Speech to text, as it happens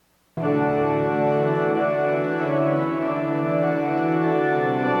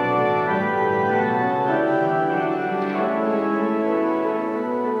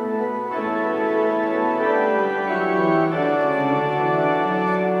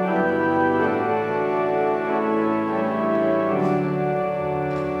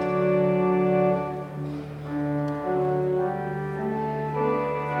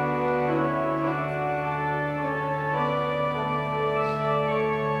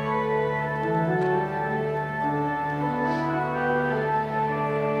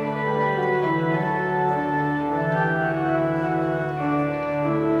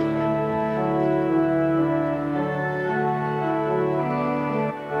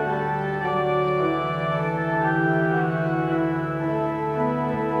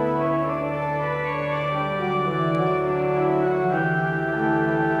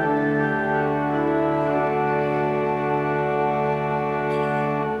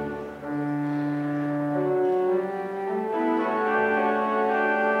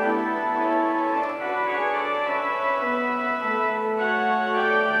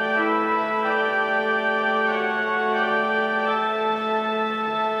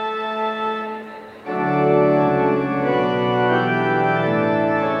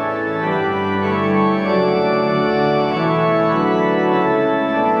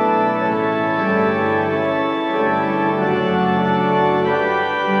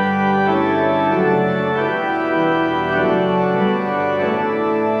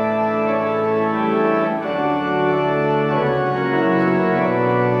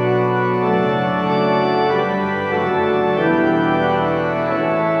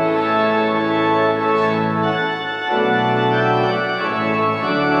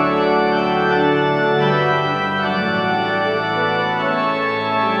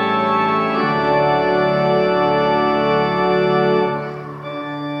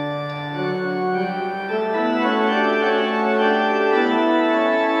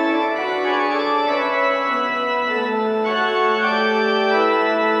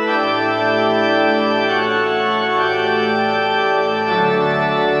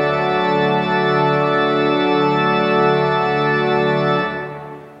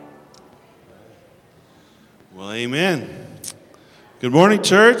Good morning,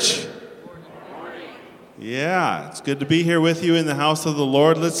 church. Good morning. Yeah, it's good to be here with you in the house of the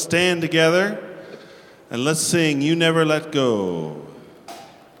Lord. Let's stand together and let's sing You Never Let Go.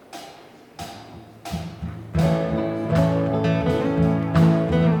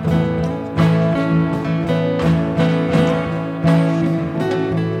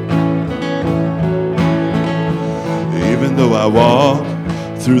 Even though I walk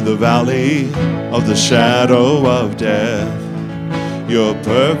through the valley of the shadow of death, your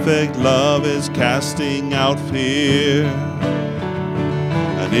perfect love is casting out fear.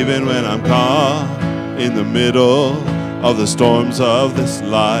 And even when I'm caught in the middle of the storms of this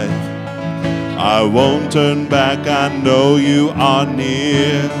life, I won't turn back, I know you are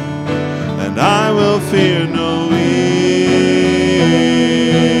near. And I will fear no evil,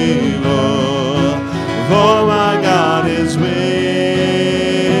 for my God is with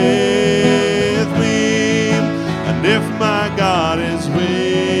me. And if my God is with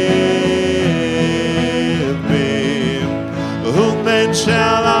me, whom then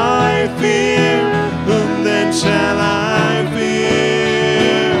shall I fear? Whom then shall I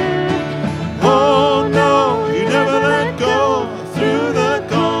fear? Oh no, you never let go through the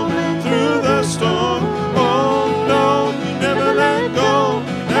calm and through the storm. Oh no, you never let go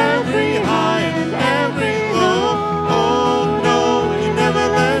every high and every low. Oh no, you never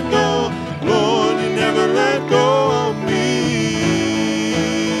let go. Lord, you never let go of me.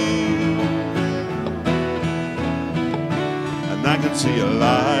 And I can see a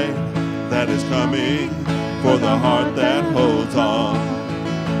light that is coming for the heart that holds on,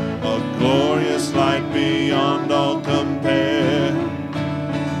 a glorious light beyond all compare.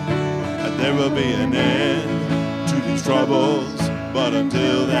 And there will be an end to these troubles, but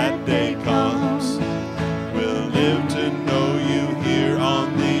until that day comes, we'll live to know you here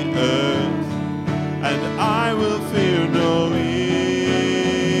on the earth. And I will fear no evil,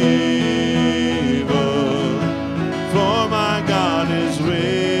 for my God is with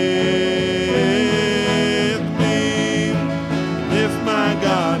me. If my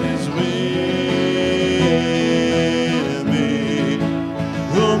God is with me,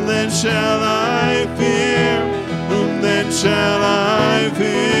 whom then shall I fear? Whom then shall I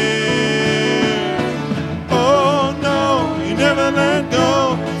fear? Oh no, you never let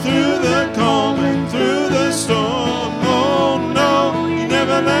go through the calm and through the storm. Oh no, you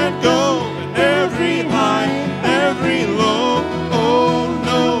never let go in every high, every low. Oh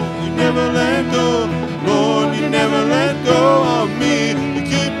no, you never let go. Lord, you never let go of me. You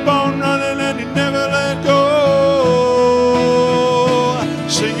keep on running and you never let go.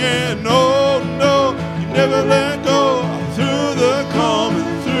 Singing, oh no, you never let go through the calm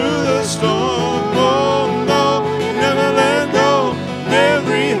and through the storm. Oh no, you never let go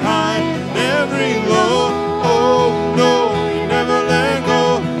every high, every low. Oh no, you never let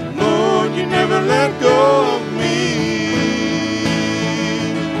go. Lord, you never let go of me.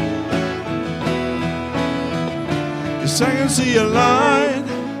 Yes, I can see a light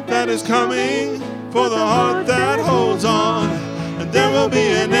that is coming for the heart that holds on. And there will be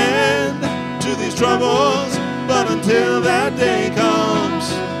an end to these troubles, but until that day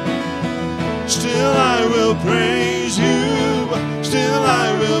comes, still I will praise you. Still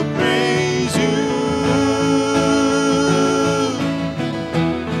I will praise you.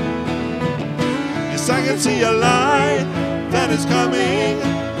 Yes, I can see a light that is coming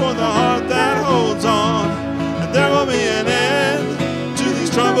for the heart that holds on. And there will be an end to these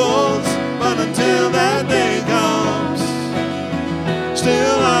troubles, but until that day comes,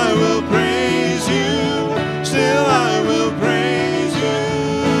 still I will praise you. Still I will praise you.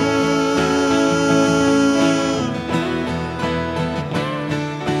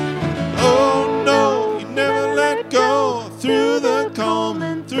 Oh no, you never let go through the calm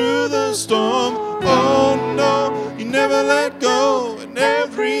and through the storm. Oh no, you never let go in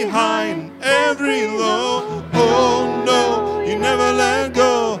every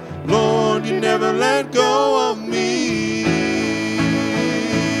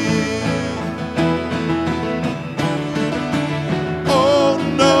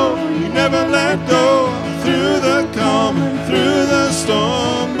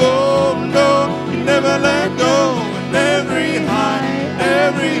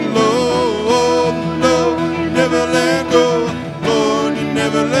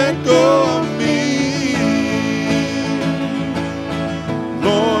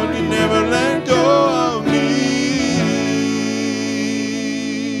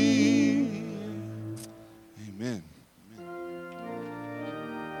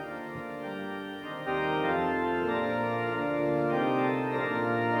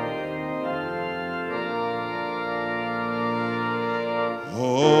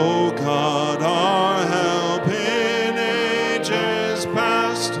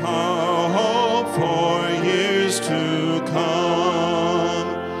past, our hope for years to come,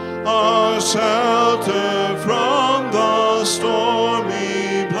 our shelter from the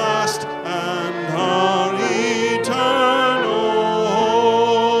stormy blast, and our eternal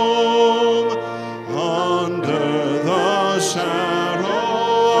home. Under the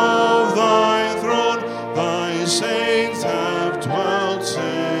shadow of thy throne, thy saints have dwelt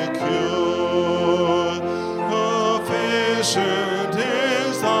secure. Sufficient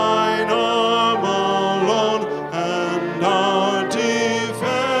is thine arm alone, and our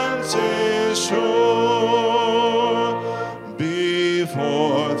defense is sure.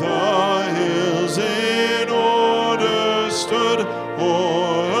 Before the hills in order stood,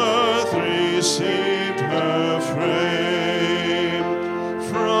 o'er earth received her frame.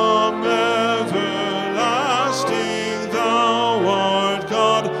 From everlasting thou art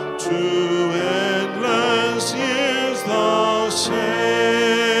God, to endless years the same.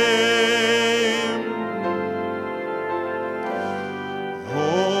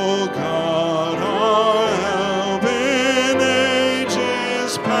 O God, our help in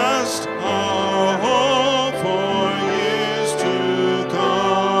ages past, our hope for years to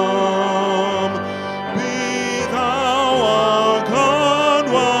come. Be thou our God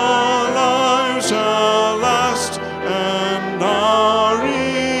while life shall last, and our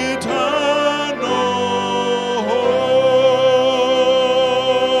eternal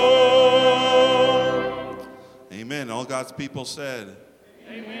home. Amen. All God's people said.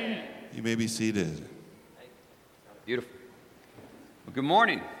 Amen. You may be seated. Beautiful. Well, good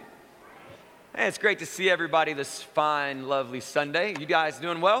morning. Hey, it's great to see everybody this fine, lovely Sunday. You guys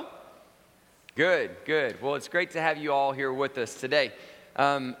doing well? Good, good. Well, it's great to have you all here with us today.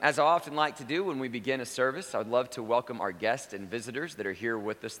 As I often like to do when we begin a service, I would love to welcome our guests and visitors that are here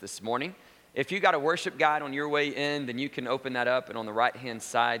with us this morning. If you got a worship guide on your way in, then you can open that up, and on the right-hand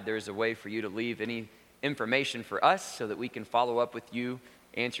side, there's a way for you to leave any information for us so that we can follow up with you,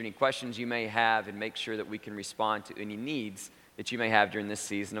 answer any questions you may have, and make sure that we can respond to any needs that you may have during this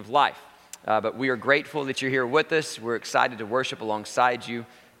season of life. But we are grateful that you're here with us. We're excited to worship alongside you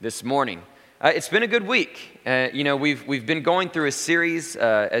this morning. It's been a good week. We've been going through a series.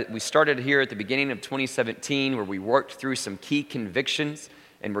 We started here at the beginning of 2017 where we worked through some key convictions,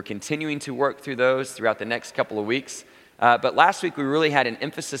 and we're continuing to work through those throughout the next couple of weeks. But last week we really had an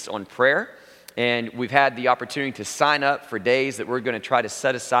emphasis on prayer, and we've had the opportunity to sign up for days that we're going to try to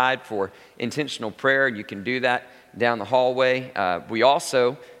set aside for intentional prayer, and you can do that down the hallway. We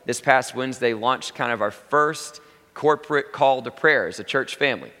also, this past Wednesday, launched kind of our first corporate call to prayer as a church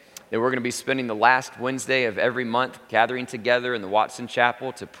family. That we're going to be spending the last Wednesday of every month gathering together in the Watson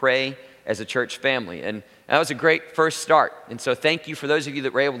Chapel to pray as a church family. And that was a great first start. And so thank you for those of you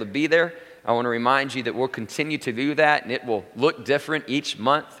that were able to be there. I want to remind you that we'll continue to do that, and it will look different each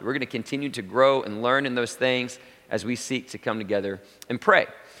month. We're going to continue to grow and learn in those things as we seek to come together and pray.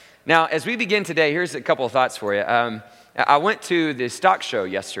 Now, as we begin today, here's a couple of thoughts for you. I went to the stock show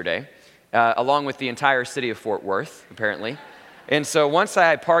yesterday, along with the entire city of Fort Worth, apparently. And so once I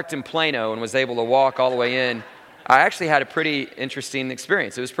had parked in Plano and was able to walk all the way in, I actually had a pretty interesting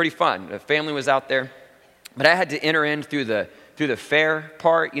experience. It was pretty fun. The family was out there, but I had to enter in through the fair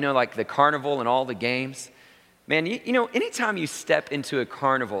part, like the carnival and all the games. Man, anytime you step into a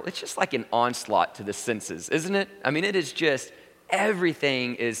carnival, it's just like an onslaught to the senses, isn't it? I mean, it is just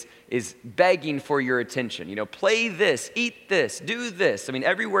everything is begging for your attention. Play this, eat this, do this. I mean,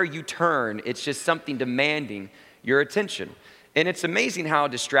 everywhere you turn, it's just something demanding your attention. And it's amazing how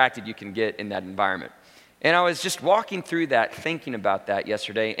distracted you can get in that environment. And I was just walking through that, thinking about that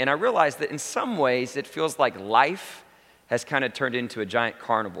yesterday, and I realized that in some ways it feels like life has kind of turned into a giant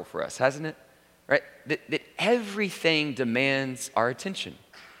carnival for us, hasn't it? Right? That everything demands our attention.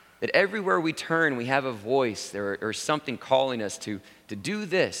 That everywhere we turn, we have a voice or something calling us to do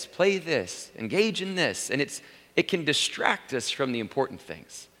this, play this, engage in this. And it can distract us from the important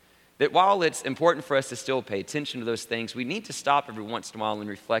things. That while it's important for us to still pay attention to those things, we need to stop every once in a while and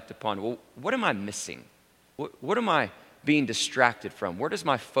reflect upon, well, what am I missing? What am I being distracted from? Where does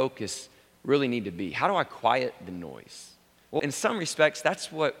my focus really need to be? How do I quiet the noise? Well, in some respects,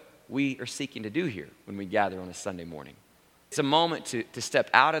 that's what we are seeking to do here when we gather on a Sunday morning. It's a moment to step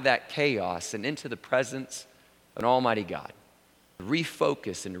out of that chaos and into the presence of an almighty God.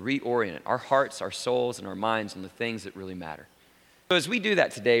 Refocus and reorient our hearts, our souls, and our minds on the things that really matter. So as we do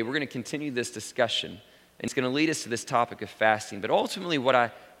that today, we're going to continue this discussion, and it's going to lead us to this topic of fasting. But ultimately, what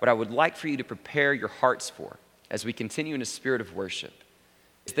I would like for you to prepare your hearts for as we continue in a spirit of worship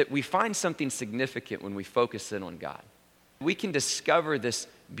is that we find something significant when we focus in on God. We can discover this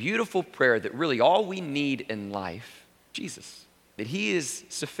beautiful prayer that really all we need in life, Jesus. that he is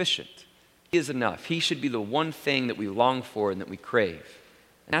sufficient. He is enough. He should be the one thing that we long for and that we crave.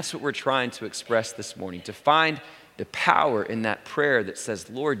 And that's what we're trying to express this morning, to find the power in that prayer that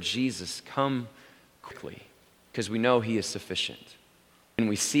says, Lord Jesus, come quickly, because we know he is sufficient. And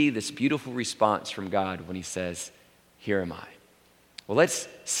we see this beautiful response from God when he says, here am I. Well, let's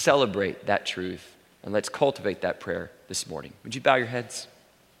celebrate that truth and let's cultivate that prayer this morning. Would you bow your heads?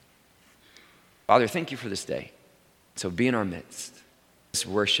 Father, thank you for this day. So be in our midst. Let's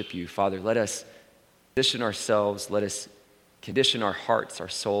worship you. Father, let us condition ourselves. Let us condition our hearts, our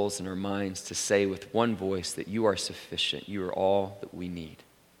souls, and our minds to say with one voice that you are sufficient. You are all that we need.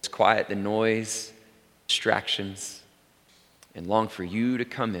 Let's quiet the noise, distractions, and long for you to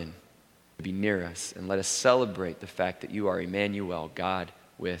come in, to be near us, and let us celebrate the fact that you are Emmanuel, God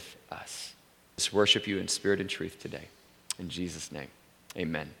with us. Let's worship you in spirit and truth today. In Jesus' name,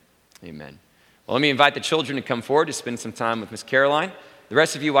 amen. Amen. Well, let me invite the children to come forward to spend some time with Miss Caroline. The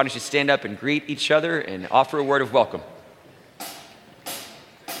rest of you, why don't you stand up and greet each other and offer a word of welcome.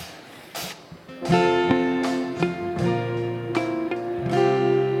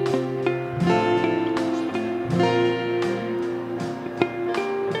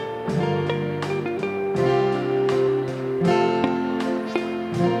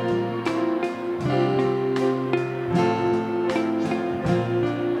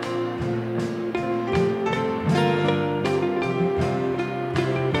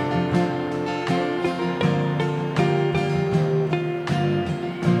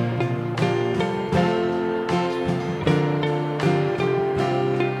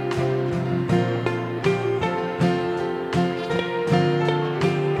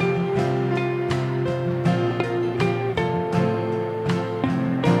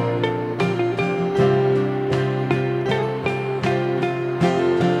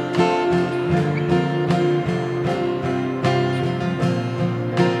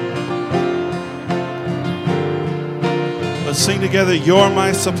 Let's sing together, you're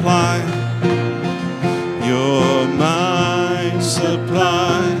my supply. You're my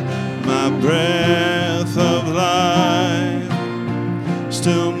supply, my breath of life.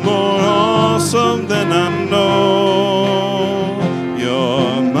 Still more awesome than I know.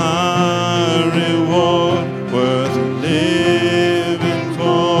 You're my reward, worth living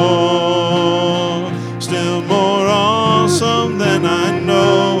for. Still more awesome than I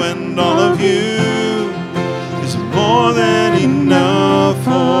know, and all of you is more than enough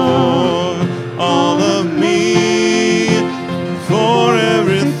for all of me, for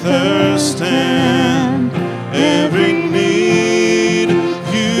every thirst and every need.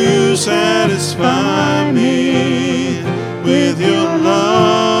 You satisfy me with your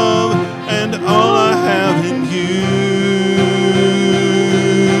love and all I have in you.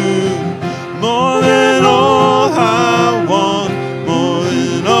 More than all I want, more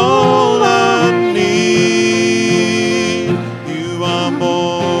than all I need. You are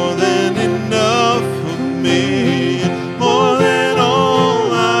more than enough for me. More than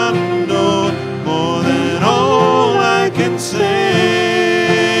all I know, more than all I can say.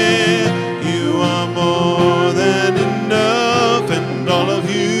 You are more than enough, and all of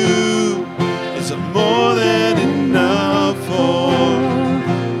you is more than enough for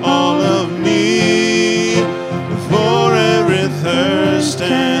all of me, for every thirst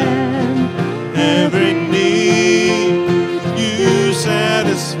and every need. You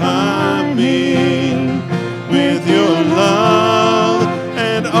satisfy me with your love,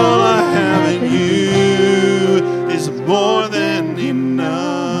 and all I have in you is more than enough.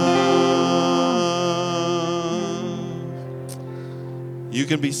 You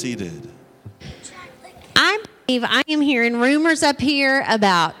can be seated. I believe I am hearing rumors up here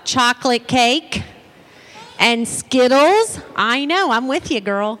about chocolate cake and Skittles. I know, I'm with you,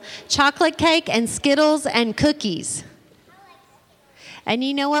 girl. Chocolate cake and Skittles and cookies. And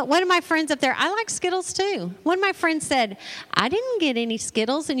you know what? One of my friends up there, I like Skittles too. One of my friends said, I didn't get any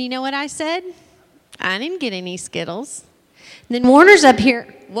Skittles. And you know what I said? I didn't get any Skittles. And then Warner's up here.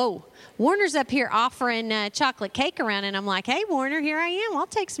 Whoa. Warner's up here offering chocolate cake around. And I'm like, hey, Warner, here I am. I'll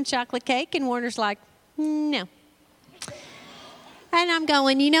take some chocolate cake. And Warner's like, no. And I'm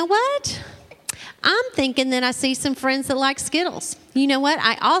going, you know what? I'm thinking that I see some friends that like Skittles. You know what?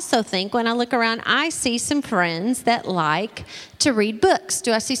 I also think when I look around, I see some friends that like to read books.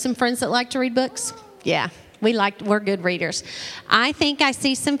 Do I see some friends that like to read books? Yeah, we're good readers. I think I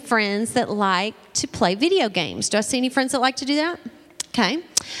see some friends that like to play video games. Do I see any friends that like to do that? Okay.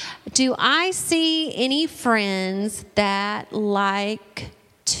 Do I see any friends that like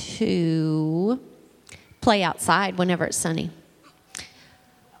to play outside whenever it's sunny?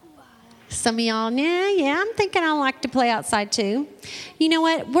 Some of y'all, yeah, I'm thinking I like to play outside too. You know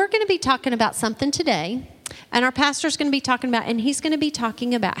what? We're going to be talking about something today, and our pastor's going to be talking about, and he's going to be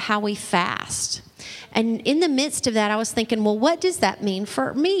talking about how we fast. And in the midst of that, I was thinking, well, what does that mean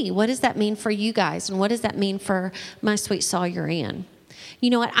for me? What does that mean for you guys? And what does that mean for my sweet Sawyer Ann? You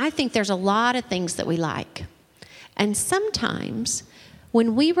know what? I think there's a lot of things that we like. And sometimes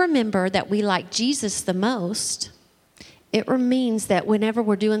when we remember that we like Jesus the most, it means that whenever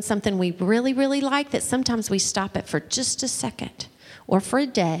we're doing something we really, really like, that sometimes we stop it for just a second or for a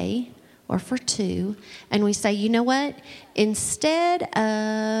day or for two, and we say, you know what? Instead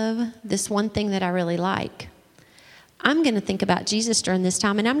of this one thing that I really like, I'm going to think about Jesus during this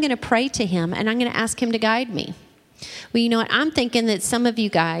time, and I'm going to pray to him, and I'm going to ask him to guide me. Well, you know what? I'm thinking that some of you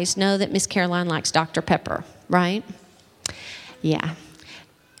guys know that Miss Caroline likes Dr. Pepper, right? Yeah.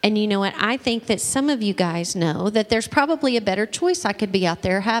 And you know what? I think that some of you guys know that there's probably a better choice I could be out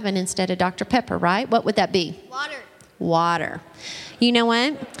there having instead of Dr. Pepper, right? What would that be? Water. You know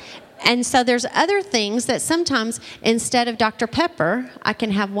what? And so there's other things that sometimes instead of Dr. Pepper, I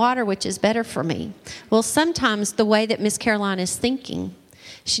can have water, which is better for me. Well, sometimes the way that Miss Caroline is thinking,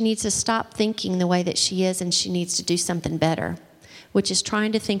 she needs to stop thinking the way that she is, and she needs to do something better, which is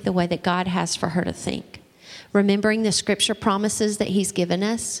trying to think the way that God has for her to think. Remembering the scripture promises that he's given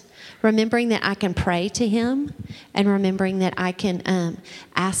us, remembering that I can pray to him, and remembering that I can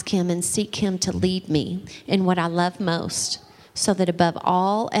ask him and seek him to lead me in what I love most, so that above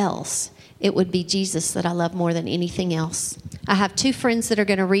all else, it would be Jesus that I love more than anything else. I have two friends that are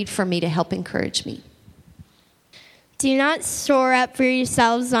going to read for me to help encourage me. Do not store up for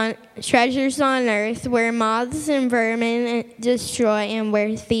yourselves treasures on earth, where moths and vermin destroy and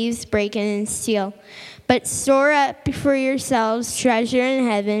where thieves break in and steal. But store up for yourselves treasure in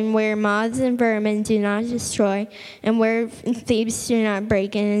heaven, where moths and vermin do not destroy and where thieves do not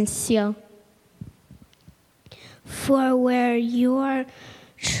break in and steal. For where your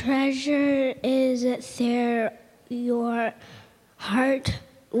treasure is, there your heart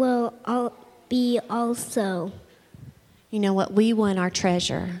will be also. You know what? We want our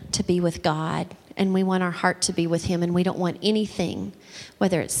treasure to be with God, and we want our heart to be with him, and we don't want anything,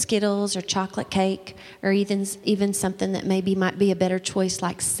 whether it's Skittles or chocolate cake or even something that maybe might be a better choice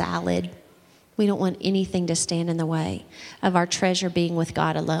like salad. We don't want anything to stand in the way of our treasure being with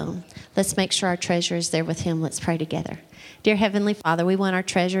God alone. Let's make sure our treasure is there with him. Let's pray together. Dear Heavenly Father, we want our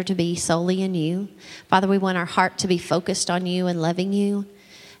treasure to be solely in you. Father, we want our heart to be focused on you and loving you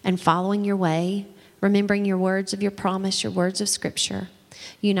and following your way, remembering your words of your promise, your words of scripture.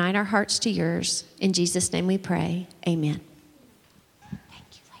 Unite our hearts to yours. In Jesus' name we pray. Amen. Thank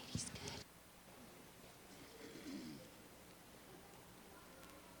you, ladies. Good.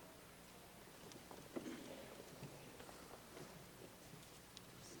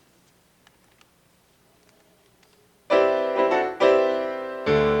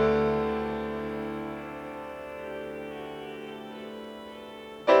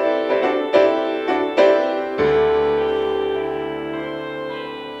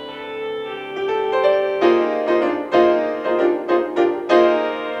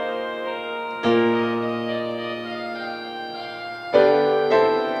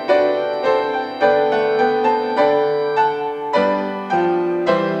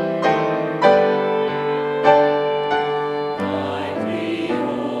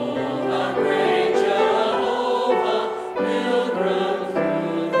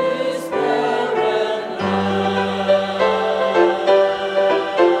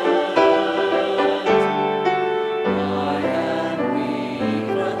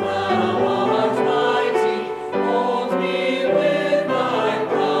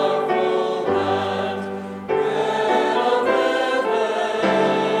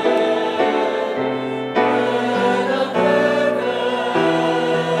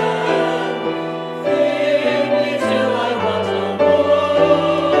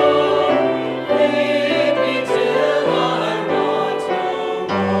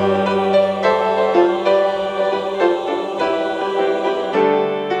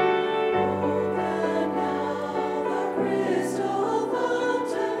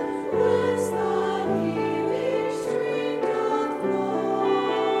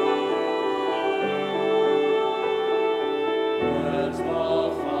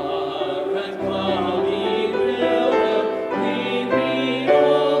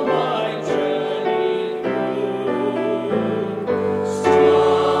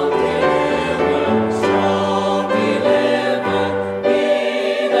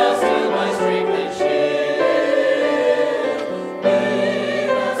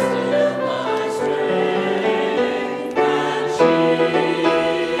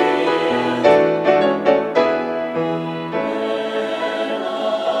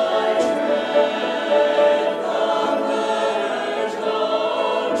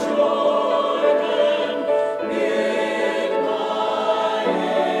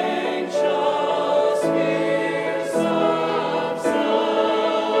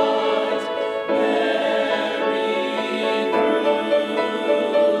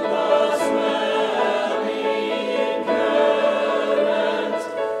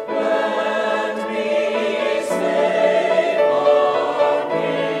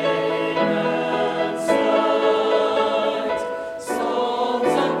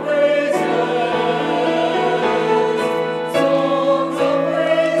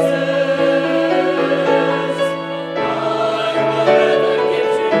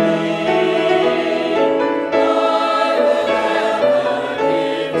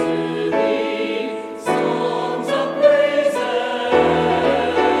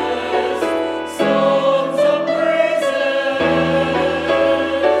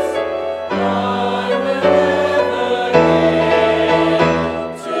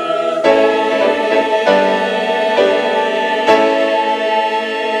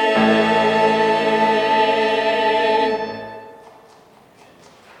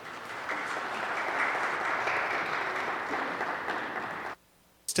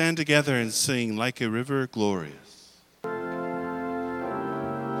 stand together and sing Like a River Glorious.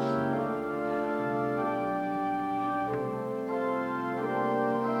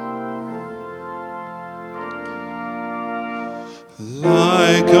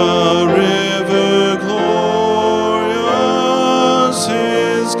 Like a river glorious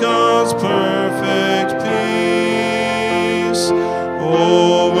is God's perfect peace,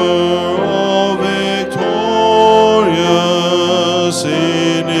 over all victorious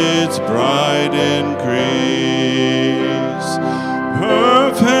in its bright increase.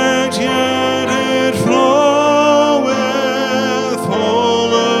 Perfect yet it floweth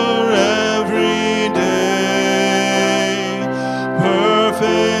fuller every day.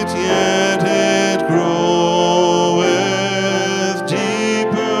 Perfect yet it groweth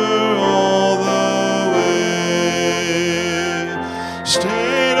deeper all the way.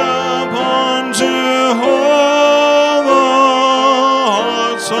 Stayed upon Jehovah,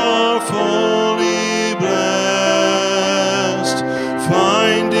 hearts are fully blessed,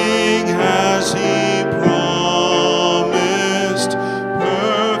 finding as he promised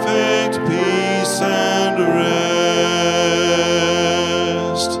perfect peace and rest.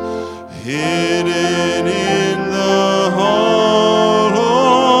 Hidden in the hollow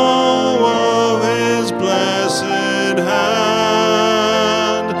of his blessed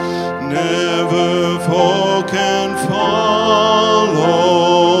hand, never foe can follow,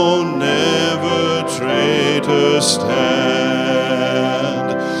 never traitor stand.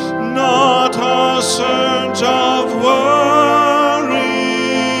 Not a surge of worry,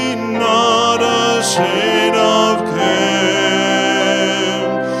 not a shade of care,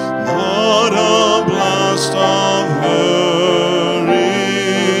 not a blast of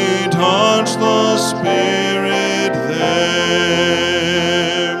hurry, touch the Spirit there.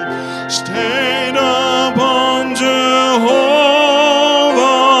 Stayed upon Jehovah,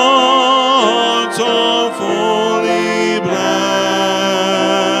 hearts are fully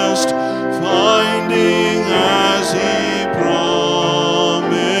blessed, finding as he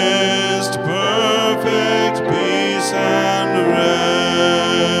promised perfect peace and rest.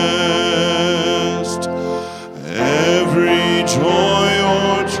 Every joy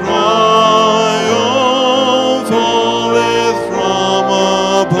or trial falleth from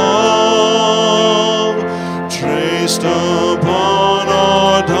above, traced upon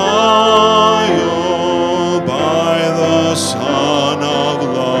our dial by the Son of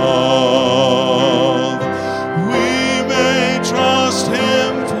Love. We may trust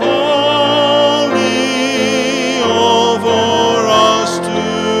him fully, all for us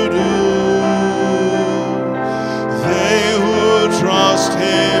to do. They who trust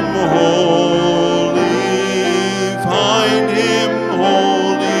him wholly find him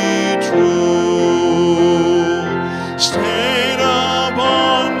wholly true. Stayed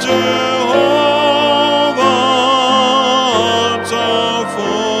upon Jehovah, hearts are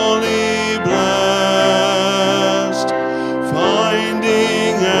fully blessed,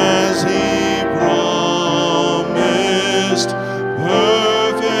 finding as he promised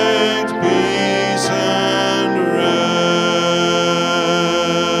perfect peace and rest.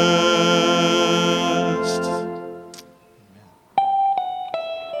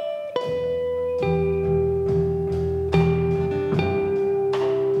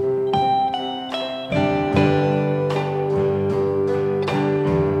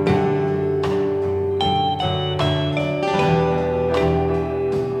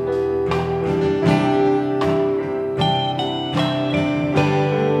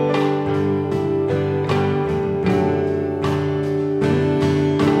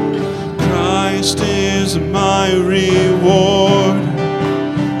 Christ is my reward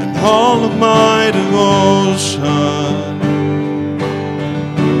and all of my devotion.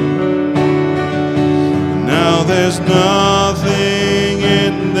 Now there's nothing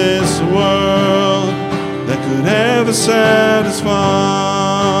in this world that could ever satisfy.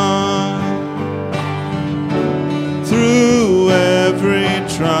 Through every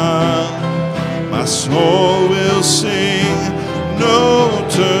trial, my soul will sing, no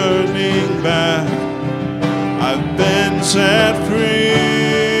turning back. I've been set free.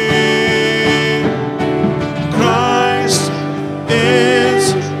 Christ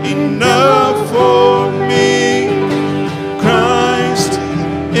is enough for me. Christ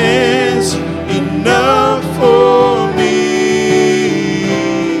is enough for me.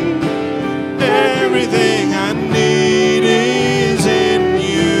 Everything I need is in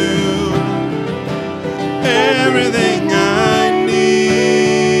you. Everything I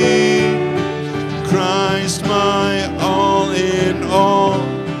need. Christ, my all in all,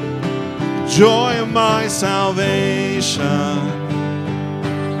 joy of my salvation.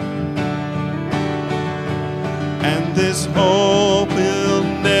 and this hope will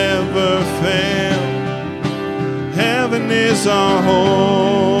never fail. Heaven is our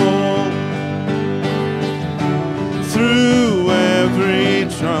home. Through every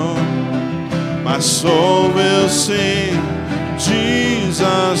drum, my soul will sing,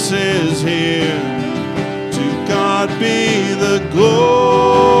 Jesus is here. To God be the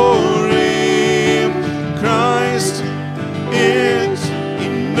glory. Christ is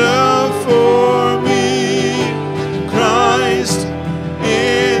enough for me. Christ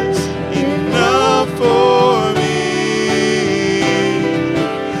is enough for me.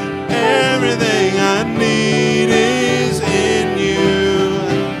 Everything I need is in you.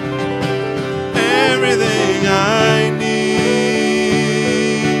 Everything I need.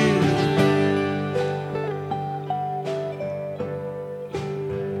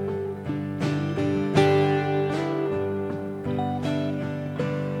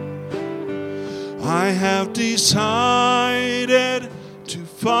 I have decided to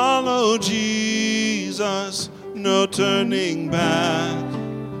follow Jesus. No turning back.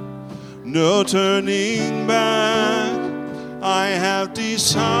 No turning back. I have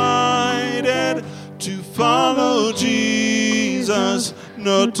decided to follow Jesus.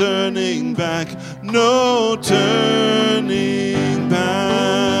 No turning back. No turning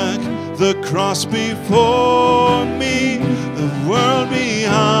back. The cross before me, the world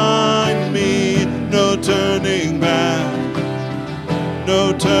behind me. No turning back.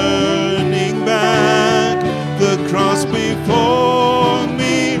 No turning back. The cross before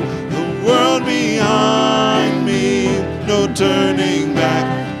me, the world behind me. No turning back.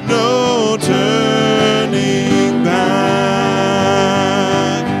 No turning back.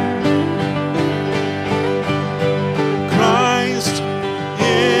 Christ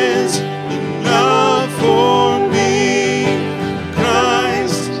is enough for me.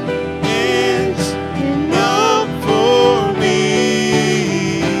 Christ is enough for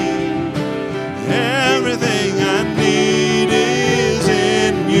me. Everything I need is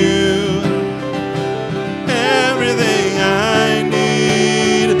in you. Everything I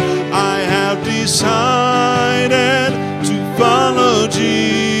need. I have decided to follow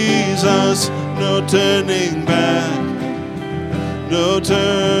Jesus. No turning back. No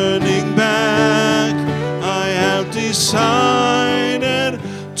turning back. I have decided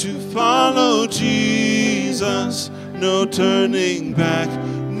to follow Jesus. No turning back.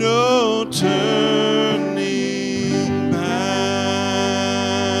 No turning back.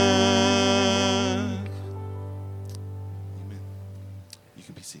 Amen. You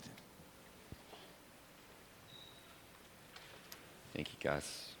can be seated. Thank you,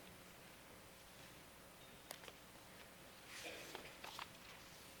 guys.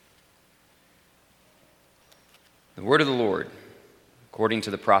 The word of the Lord, according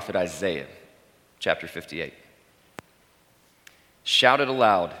to the prophet Isaiah, chapter 58. Shout it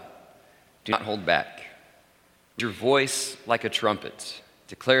aloud, do not hold back. Raise your voice like a trumpet.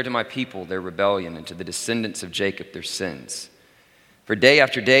 Declare to my people their rebellion, and to the descendants of Jacob their sins. For day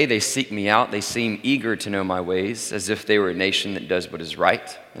after day they seek me out. They seem eager to know my ways, as if they were a nation that does what is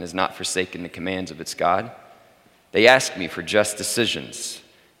right and has not forsaken the commands of its God. They ask me for just decisions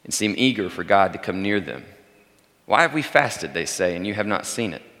and seem eager for God to come near them. Why have we fasted, they say, and you have not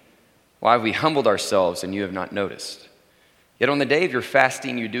seen it? Why have we humbled ourselves and you have not noticed? Yet on the day of your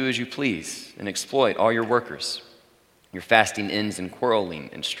fasting you do as you please and exploit all your workers. Your fasting ends in quarreling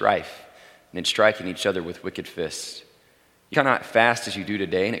and strife and in striking each other with wicked fists. You cannot fast as you do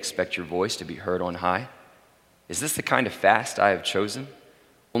today and expect your voice to be heard on high. Is this the kind of fast I have chosen?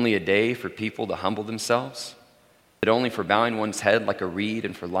 Only a day for people to humble themselves? Is it only for bowing one's head like a reed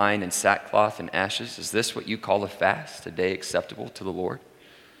and for lying in sackcloth and ashes? Is this what you call a fast, a day acceptable to the Lord?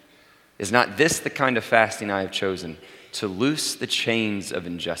 Is not this the kind of fasting I have chosen? To loose the chains of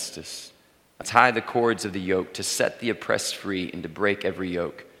injustice, to tie the cords of the yoke, to set the oppressed free, and to break every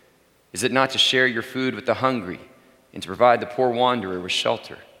yoke? Is it not to share your food with the hungry, and to provide the poor wanderer with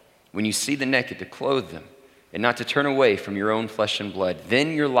shelter? When you see the naked, to clothe them, and not to turn away from your own flesh and blood.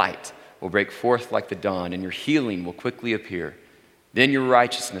 Then your light will break forth like the dawn, and your healing will quickly appear. Then your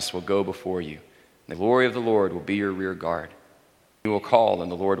righteousness will go before you, and the glory of the Lord will be your rear guard. You will call, and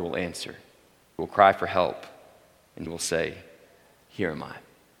the Lord will answer. You will cry for help, and you will say, here am I.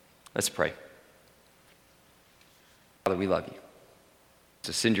 Let's pray. Father, we love you.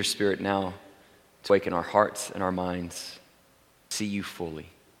 So send your Spirit now to awaken our hearts and our minds, see you fully,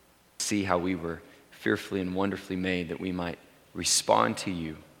 see how we were fearfully and wonderfully made, that we might respond to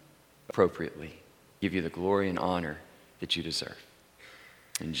you appropriately, give you the glory and honor that you deserve.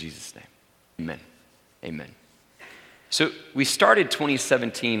 In Jesus' name, amen. Amen. So we started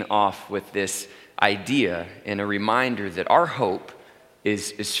 2017 off with this idea and a reminder that our hope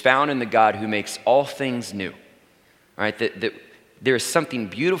is found in the God who makes all things new. All right, that there is something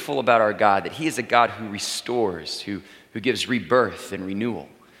beautiful about our God, that he is a God who restores, who gives rebirth and renewal.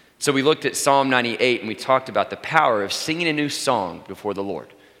 So we looked at Psalm 98 and we talked about the power of singing a new song before the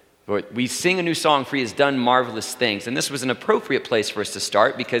Lord. We sing a new song for he has done marvelous things. And this was an appropriate place for us to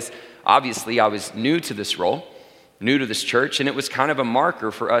start because obviously I was new to this role, new to this church, and it was kind of a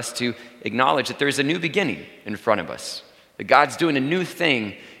marker for us to acknowledge that there's a new beginning in front of us, that God's doing a new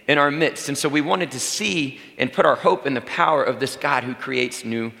thing in our midst. And so we wanted to see and put our hope in the power of this God who creates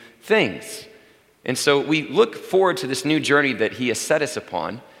new things. And so we look forward to this new journey that he has set us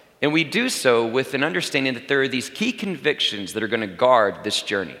upon, and we do so with an understanding that there are these key convictions that are going to guard this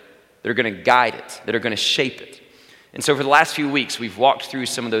journey, that are going to guide it, that are going to shape it. And so for the last few weeks, we've walked through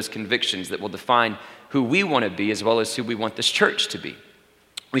some of those convictions that will define who we want to be as well as who we want this church to be.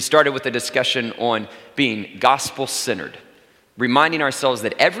 We started with a discussion on being gospel-centered, reminding ourselves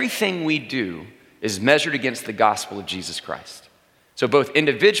that everything we do is measured against the gospel of Jesus Christ. So both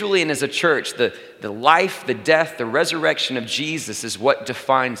individually and as a church, the life, the death, the resurrection of Jesus is what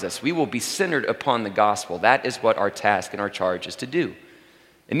defines us. We will be centered upon the gospel. That is what our task and our charge is to do.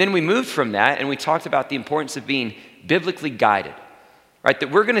 And then we moved from that and we talked about the importance of being biblically guided, right?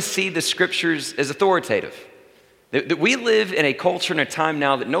 That we're going to see the scriptures as authoritative. That we live in a culture and a time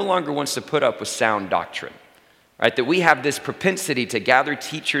now that no longer wants to put up with sound doctrine, right? That we have this propensity to gather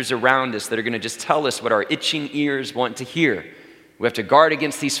teachers around us that are going to just tell us what our itching ears want to hear. We have to guard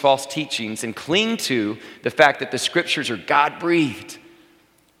against these false teachings and cling to the fact that the scriptures are God-breathed.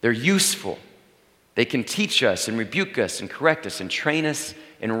 They're useful. They can teach us and rebuke us and correct us and train us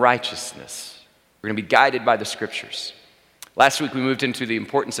in righteousness. We're going to be guided by the scriptures. Last week we moved into the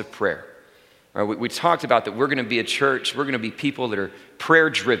importance of prayer. We talked about that we're going to be a church, we're going to be people that are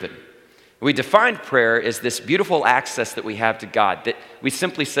prayer-driven. We defined prayer as this beautiful access that we have to God, that we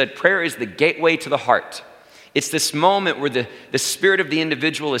simply said prayer is the gateway to the heart. It's this moment where the spirit of the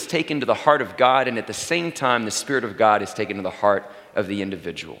individual is taken to the heart of God, and at the same time, the spirit of God is taken to the heart of the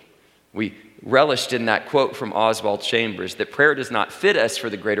individual. We relished in that quote from Oswald Chambers that prayer does not fit us for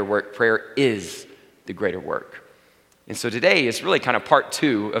the greater work, prayer is the greater work. And so today is really kind of part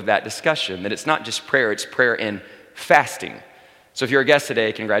 2 of that discussion, that it's not just prayer, it's prayer and fasting. So if you're a guest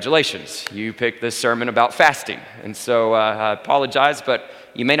today, congratulations. You picked this sermon about fasting. And so I apologize, but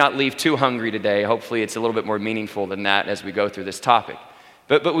you may not leave too hungry today. Hopefully it's a little bit more meaningful than that as we go through this topic.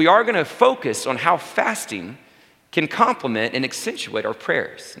 But we are going to focus on how fasting can complement and accentuate our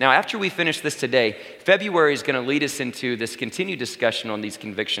prayers. Now, after we finish this today, February is going to lead us into this continued discussion on these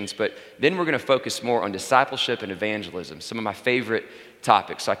convictions, but then we're going to focus more on discipleship and evangelism, some of my favorite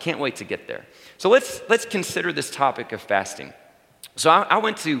topics, so I can't wait to get there. So let's consider this topic of fasting. So I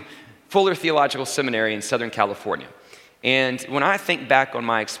went to Fuller Theological Seminary in Southern California, and when I think back on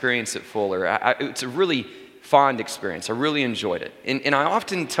my experience at Fuller, it's a really fond experience. I really enjoyed it. And I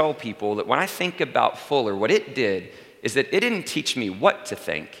often tell people that when I think about Fuller, what it did is that it didn't teach me what to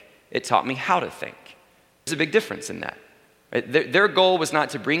think, it taught me how to think. There's a big difference in that. Right? Their goal was not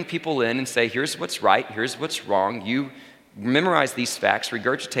to bring people in and say, here's what's right, here's what's wrong, you memorize these facts,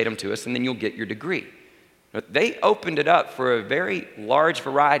 regurgitate them to us, and then you'll get your degree. They opened it up for a very large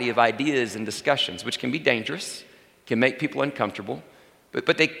variety of ideas and discussions, which can be dangerous, can make people uncomfortable,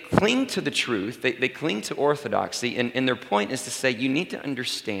 but they cling to the truth, they cling to orthodoxy, and their point is to say you need to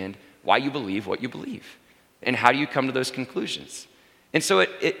understand why you believe what you believe, and how do you come to those conclusions. And so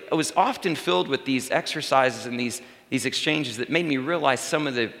it was often filled with these exercises and these exchanges that made me realize some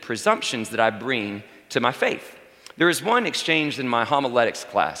of the presumptions that I bring to my faith. There was one exchange in my homiletics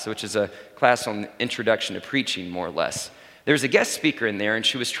class, which is a class on introduction to preaching, more or less. There was a guest speaker in there, and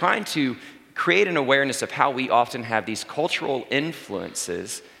she was trying to create an awareness of how we often have these cultural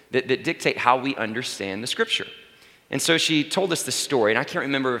influences that dictate how we understand the scripture. And so she told us this story, and I can't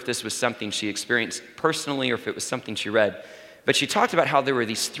remember if this was something she experienced personally or if it was something she read, but she talked about how there were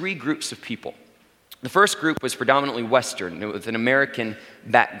these 3 groups of people. The first group was predominantly Western, with an American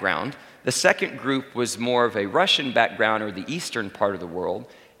background. The second group was more of a Russian background, or the eastern part of the world.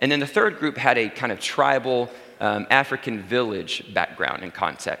 And then the third group had a kind of tribal African village background and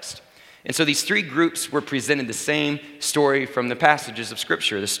context. And so these 3 groups were presented the same story from the passages of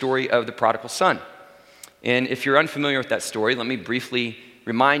Scripture, the story of the prodigal son. And if you're unfamiliar with that story, let me briefly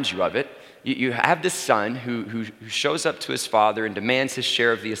remind you of it. You have this son who shows up to his father and demands his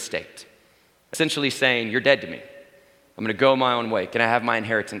share of the estate, essentially saying, you're dead to me. I'm going to go my own way. Can I have my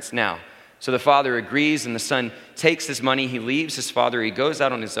inheritance now? So the father agrees, and the son takes his money. He leaves his father. He goes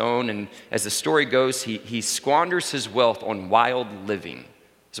out on his own, and as the story goes, he squanders his wealth on wild living,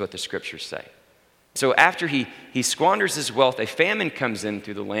 is what the scriptures say. So after he squanders his wealth, a famine comes in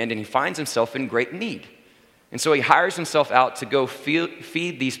through the land, and he finds himself in great need. And so he hires himself out to go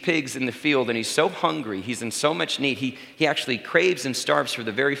feed these pigs in the field, and he's so hungry, he's in so much need, he actually craves and starves for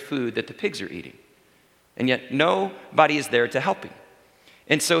the very food that the pigs are eating. And yet nobody is there to help him.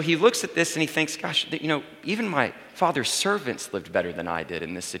 And so he looks at this and he thinks, gosh, even my father's servants lived better than I did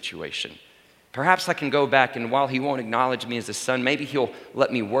in this situation. Perhaps I can go back, and while he won't acknowledge me as a son, maybe he'll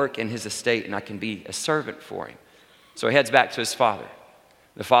let me work in his estate and I can be a servant for him. So he heads back to his father.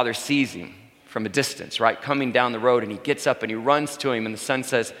 The father sees him from a distance, right, coming down the road, and he gets up and he runs to him, and the son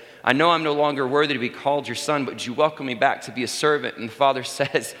says, I know I'm no longer worthy to be called your son, but would you welcome me back to be a servant? And the father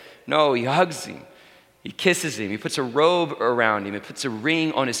says, no. He hugs him. He kisses him. He puts a robe around him. He puts a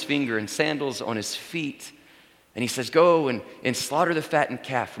ring on his finger and sandals on his feet. And he says, go and slaughter the fattened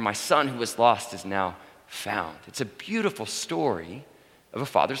calf, for my son who was lost is now found. It's a beautiful story of a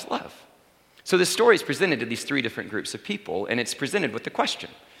father's love. So this story is presented to these three different groups of people, and it's presented with the question,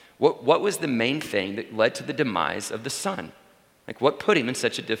 what was the main thing that led to the demise of the son? Like, what put him in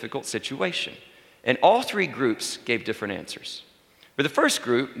such a difficult situation? And all three groups gave different answers. For the first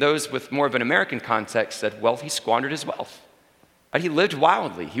group, those with more of an American context said, well, he squandered his wealth. He lived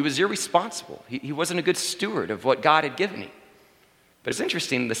wildly. He was irresponsible. He wasn't a good steward of what God had given him. But it's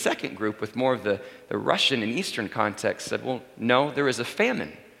interesting, the second group with more of the Russian and Eastern context said, well, no, there is a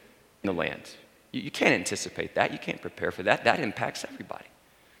famine in the land. You can't anticipate that. You can't prepare for that. That impacts everybody.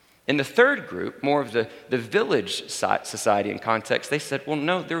 In the third group, more of the village society and context, they said, well,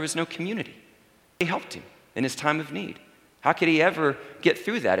 no, there was no community. They helped him in his time of need. How could he ever get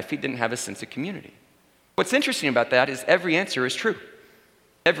through that if he didn't have a sense of community? What's interesting about that is every answer is true.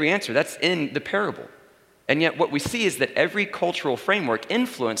 Every answer, that's in the parable. And yet what we see is that every cultural framework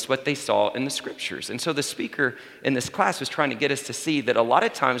influenced what they saw in the scriptures. And so the speaker in this class was trying to get us to see that a lot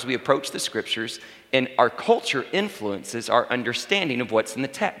of times we approach the scriptures and our culture influences our understanding of what's in the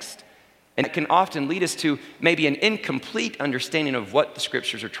text. And it can often lead us to maybe an incomplete understanding of what the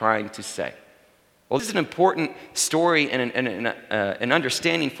scriptures are trying to say. Well, this is an important story and an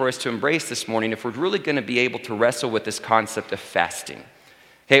understanding for us to embrace this morning if we're really going to be able to wrestle with this concept of fasting.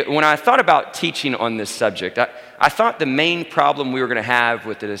 Okay, when I thought about teaching on this subject, I thought the main problem we were going to have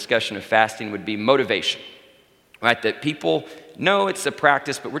with the discussion of fasting would be motivation, right? That people know it's a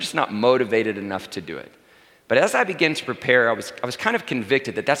practice, but we're just not motivated enough to do it. But as I began to prepare, I was kind of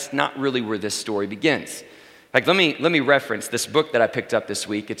convicted that that's not really where this story begins. Like, let me reference this book that I picked up this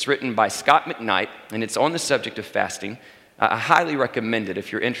week. It's written by Scott McKnight, and it's on the subject of fasting. I highly recommend it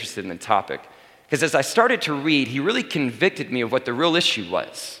if you're interested in the topic. Because as I started to read, he really convicted me of what the real issue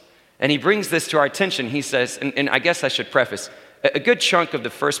was. And he brings this to our attention. He says, and I guess I should preface, a good chunk of the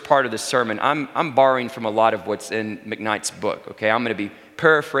first part of the sermon, I'm borrowing from a lot of what's in McKnight's book, okay? I'm going to be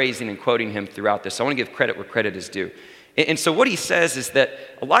paraphrasing and quoting him throughout this. So I want to give credit where credit is due. And so what he says is that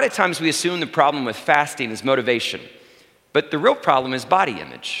a lot of times we assume the problem with fasting is motivation, but the real problem is body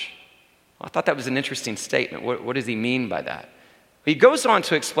image. Well, I thought that was an interesting statement. What does he mean by that? He goes on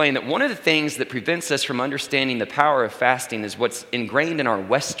to explain that one of the things that prevents us from understanding the power of fasting is what's ingrained in our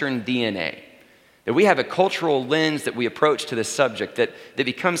Western DNA. That we have a cultural lens that we approach to this subject that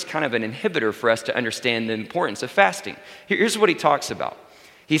becomes kind of an inhibitor for us to understand the importance of fasting. Here's what he talks about.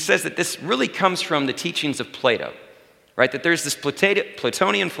 He says that this really comes from the teachings of Plato, right? That there's this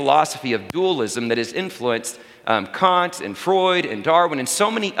Platonian philosophy of dualism that has influenced Kant and Freud and Darwin and so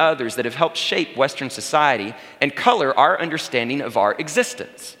many others that have helped shape Western society and color our understanding of our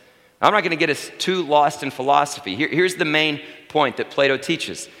existence. I'm not going to get us too lost in philosophy. Here's the main point that Plato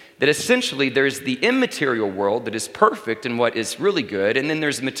teaches, that essentially there's the immaterial world that is perfect and what is really good, and then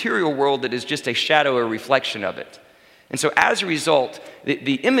there's a material world that is just a shadow or reflection of it. And so as a result,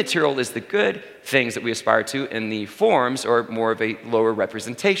 the immaterial is the good things that we aspire to, and the forms are more of a lower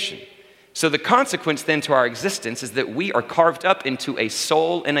representation. So the consequence then to our existence is that we are carved up into a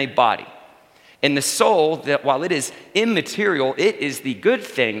soul and a body. And the soul, that while it is immaterial, it is the good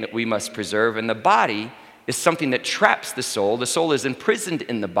thing that we must preserve, and the body is something that traps the soul. The soul is imprisoned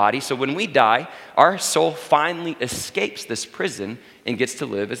in the body, so when we die, our soul finally escapes this prison and gets to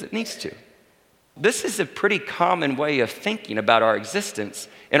live as it needs to. This is a pretty common way of thinking about our existence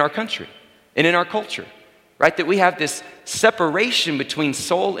in our country and in our culture, right? That we have this separation between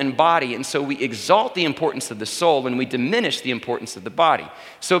soul and body, and so we exalt the importance of the soul and we diminish the importance of the body.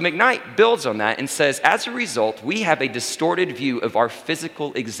 So McKnight builds on that and says, as a result, we have a distorted view of our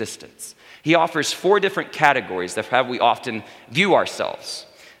physical existence. He offers 4 different categories of how we often view ourselves.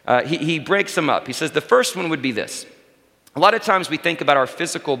 He breaks them up. He says the first one would be this. A lot of times we think about our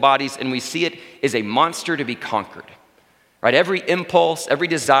physical bodies and we see it as a monster to be conquered. right? Every impulse, every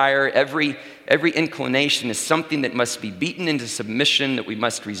desire, every inclination is something that must be beaten into submission, that we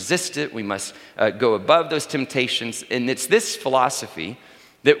must resist it, we must go above those temptations. And it's this philosophy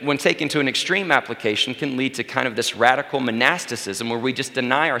that, when taken to an extreme application, can lead to kind of this radical monasticism where we just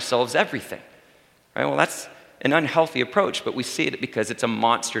deny ourselves everything, right? Well, that's an unhealthy approach, but we see it because it's a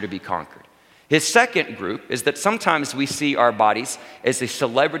monster to be conquered. His second group is that sometimes we see our bodies as a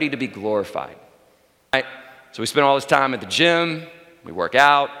celebrity to be glorified, right? So we spend all this time at the gym, we work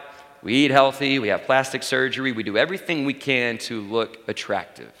out, we eat healthy, we have plastic surgery, we do everything we can to look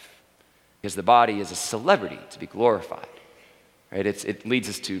attractive because the body is a celebrity to be glorified, right? It leads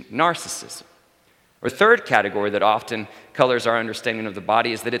us to narcissism. Or third category that often colors our understanding of the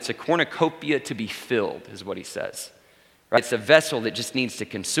body is that it's a cornucopia to be filled, is what he says. Right? It's a vessel that just needs to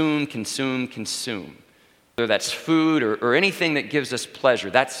consume. Whether that's food or anything that gives us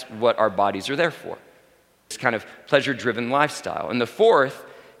pleasure, that's what our bodies are there for. This kind of pleasure-driven lifestyle. And the fourth,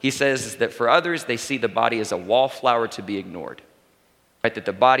 he says, is that for others, they see the body as a wallflower to be ignored. Right? That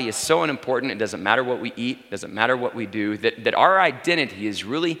the body is so unimportant, it doesn't matter what we eat, it doesn't matter what we do, that our identity is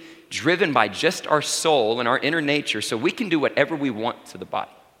really driven by just our soul and our inner nature, so we can do whatever we want to the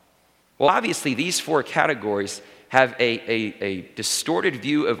body. Well, obviously, these four categories have a distorted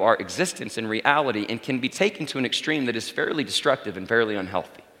view of our existence and reality and can be taken to an extreme that is fairly destructive and fairly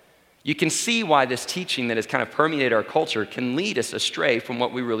unhealthy. You can see why this teaching that has kind of permeated our culture can lead us astray from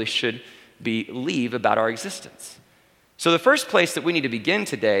what we really should believe about our existence. So the first place that we need to begin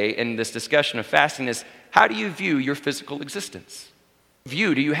today in this discussion of fasting is, how do you view your physical existence? What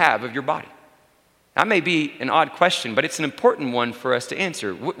view do you have of your body? That may be an odd question, but it's an important one for us to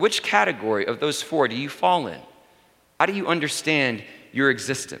answer. Which category of those four do you fall in? How do you understand your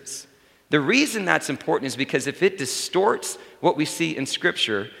existence? The reason that's important is because if it distorts what we see in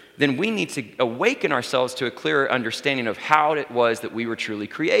Scripture, then we need to awaken ourselves to a clearer understanding of how it was that we were truly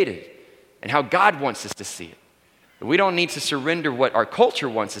created and how God wants us to see it. We don't need to surrender what our culture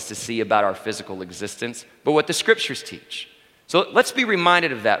wants us to see about our physical existence, but what the Scriptures teach. So let's be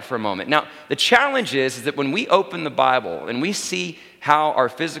reminded of that for a moment. Now, the challenge is that when we open the Bible and we see how our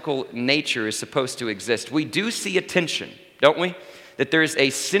physical nature is supposed to exist, we do see a tension, don't we? That there's a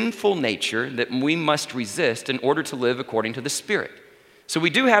sinful nature that we must resist in order to live according to the Spirit. So we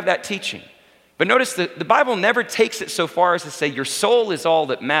do have that teaching. But notice that the Bible never takes it so far as to say your soul is all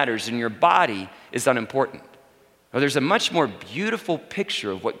that matters and your body is unimportant. No, there's a much more beautiful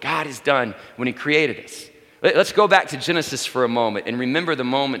picture of what God has done when He created us. Let's go back to Genesis for a moment and remember the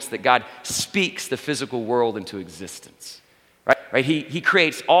moments that God speaks the physical world into existence. Right? He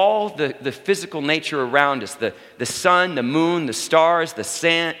creates all the physical nature around us, the sun, the moon, the stars, the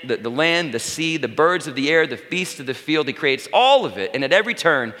sand, the land, the sea, the birds of the air, the beasts of the field. He creates all of it, and at every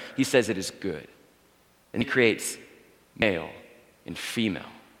turn, He says it is good. And He creates male and female.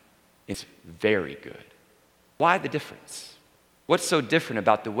 It's very good. Why the difference? What's so different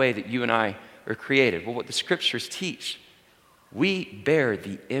about the way that you and I are created? Well, what the Scriptures teach, we bear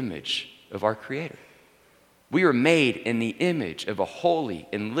the image of our Creator. We are made in the image of a holy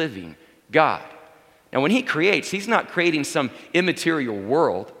and living God. Now, when He creates, He's not creating some immaterial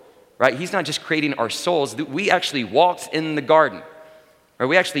world, right? He's not just creating our souls. We actually walked in the garden. Or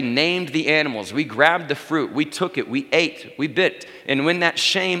we actually named the animals. We grabbed the fruit. We took it. We ate. We bit. And when that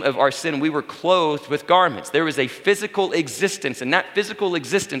shame of our sin, we were clothed with garments. There was a physical existence, and that physical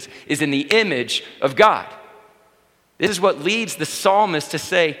existence is in the image of God. This is what leads the psalmist to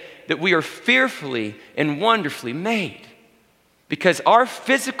say that we are fearfully and wonderfully made, because our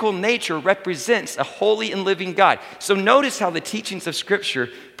physical nature represents a holy and living God. So notice how the teachings of Scripture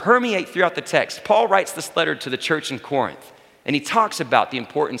permeate throughout the text. Paul writes this letter to the church in Corinth. And he talks about the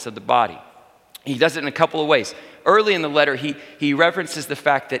importance of the body. He does it in a couple of ways. Early in the letter, he references the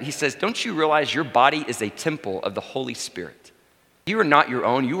fact that he says, don't you realize your body is a temple of the Holy Spirit? You are not your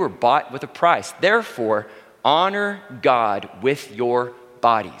own. You were bought with a price. Therefore, honor God with your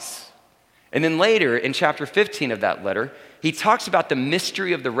bodies. And then later, in chapter 15 of that letter, he talks about the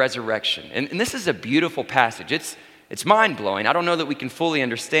mystery of the resurrection. And this is a beautiful passage. It's mind-blowing. I don't know that we can fully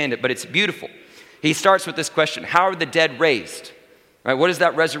understand it, but it's beautiful. He starts with this question: how are the dead raised? Right? What does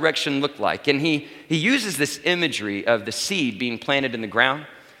that resurrection look like? And he uses this imagery of the seed being planted in the ground,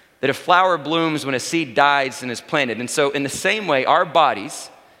 that a flower blooms when a seed dies and is planted. And so in the same way, our bodies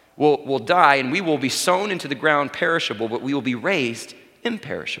will die and we will be sown into the ground perishable, but we will be raised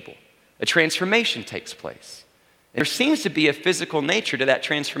imperishable. A transformation takes place. There seems to be a physical nature to that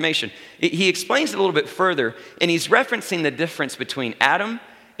transformation. He explains it a little bit further, and he's referencing the difference between Adam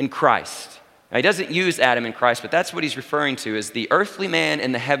and Christ. Now, he doesn't use Adam and Christ, but that's what he's referring to as the earthly man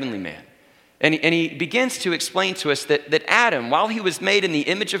and the heavenly man. And he begins to explain to us that Adam, while he was made in the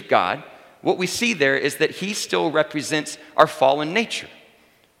image of God, what we see there is that he still represents our fallen nature,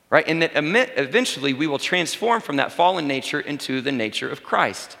 right? And that eventually we will transform from that fallen nature into the nature of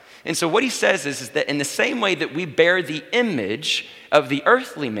Christ. And so what he says is that in the same way that we bear the image of the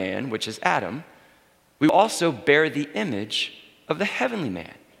earthly man, which is Adam, we also bear the image of the heavenly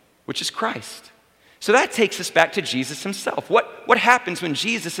man, which is Christ. So that takes us back to Jesus himself. What happens when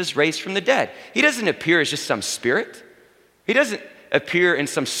Jesus is raised from the dead? He doesn't appear as just some spirit. He doesn't appear in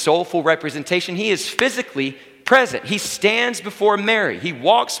some soulful representation. He is physically present. He stands before Mary. He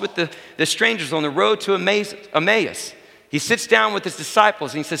walks with the strangers on the road to Emmaus. He sits down with his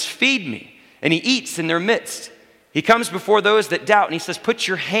disciples and he says, "Feed me." And he eats in their midst. He comes before those that doubt and he says, "Put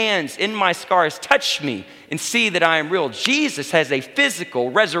your hands in my scars, touch me and see that I am real." Jesus has a physical,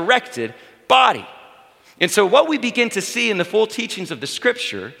 resurrected body. And so what we begin to see in the full teachings of the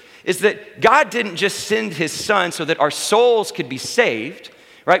scripture is that God didn't just send his son so that our souls could be saved,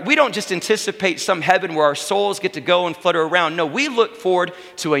 right? We don't just anticipate some heaven where our souls get to go and flutter around. No, we look forward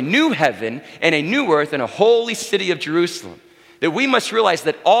to a new heaven and a new earth and a holy city of Jerusalem. That we must realize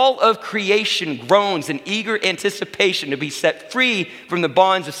that all of creation groans in eager anticipation to be set free from the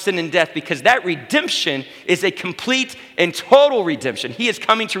bonds of sin and death, because that redemption is a complete and total redemption. He is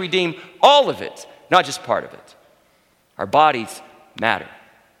coming to redeem all of it, not just part of it. Our bodies matter.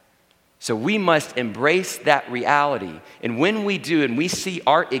 So we must embrace that reality. And when we do, and we see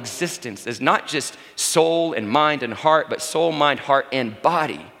our existence as not just soul and mind and heart, but soul, mind, heart, and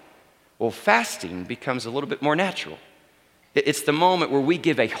body, well, fasting becomes a little bit more natural. It's the moment where we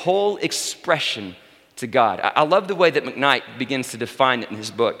give a whole expression to God. I love the way that McKnight begins to define it in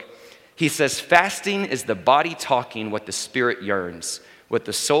his book. He says, fasting is the body talking what the spirit yearns, what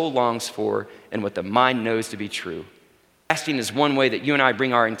the soul longs for, and what the mind knows to be true. Fasting is one way that you and I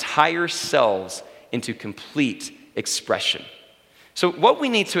bring our entire selves into complete expression. So what we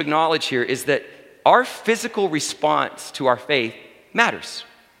need to acknowledge here is that our physical response to our faith matters,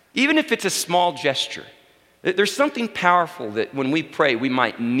 even if it's a small gesture. There's something powerful that when we pray, we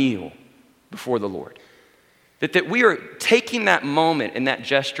might kneel before the Lord. That we are taking that moment and that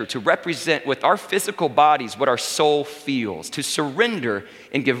gesture to represent with our physical bodies what our soul feels, to surrender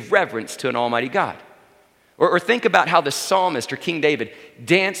and give reverence to an almighty God. Or think about how the psalmist or King David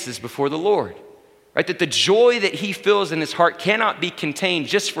dances before the Lord, right? That the joy that he feels in his heart cannot be contained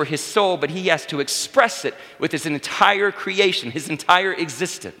just for his soul, but he has to express it with his entire creation, his entire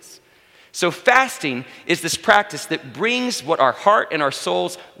existence. So fasting is this practice that brings what our heart and our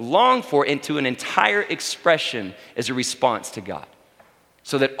souls long for into an entire expression as a response to God.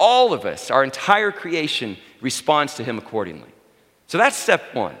 So that all of us, our entire creation, responds to him accordingly. So that's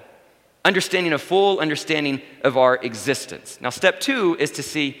step one, understanding a full understanding of our existence. Now step two is to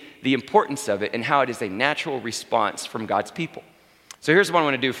see the importance of it and how it is a natural response from God's people. So here's what I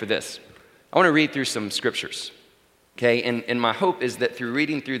want to do for this. I want to read through some scriptures. Okay, and my hope is that through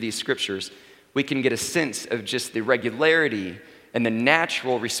reading through these scriptures, we can get a sense of just the regularity and the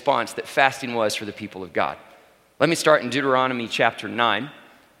natural response that fasting was for the people of God. Let me start in Deuteronomy chapter 9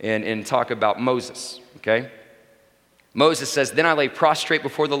 and talk about Moses, okay? Moses says, "Then I lay prostrate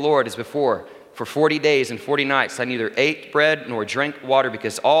before the Lord as before. For 40 days and 40 nights I neither ate bread nor drank water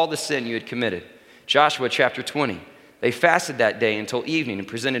because all the sin you had committed." Joshua chapter 20, "They fasted that day until evening and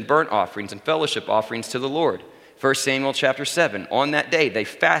presented burnt offerings and fellowship offerings to the Lord." 1 Samuel chapter 7, "On that day they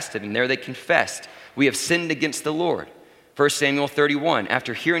fasted, and there they confessed, 'We have sinned against the Lord.' 1 Samuel 31,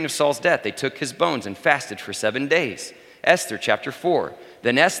 "After hearing of Saul's death, they took his bones and fasted for 7 days. Esther chapter 4,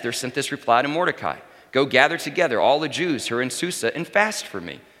 "Then Esther sent this reply to Mordecai, 'Go gather together all the Jews who are in Susa and fast for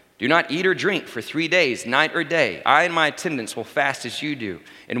me. Do not eat or drink for 3 days, night or day. I and my attendants will fast as you do.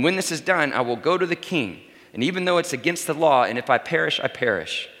 And when this is done, I will go to the king. And even though it's against the law, and if I perish, I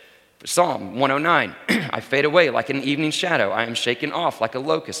perish.' Psalm 109, "I fade away like an evening shadow. I am shaken off like a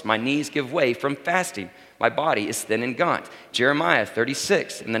locust. My knees give way from fasting. My body is thin and gaunt." Jeremiah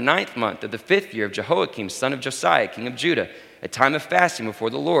 36, "In the 9th month of the 5th year of Jehoiakim, son of Josiah, king of Judah, a time of fasting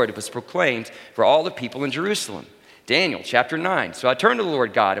before the Lord, it was proclaimed for all the people in Jerusalem." Daniel chapter 9, "So I turned to the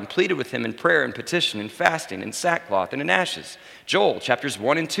Lord God and pleaded with him in prayer and petition and fasting and sackcloth and in ashes." Joel chapters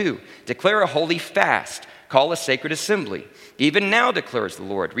 1 and 2, "Declare a holy fast. Call a sacred assembly. Even now, declares the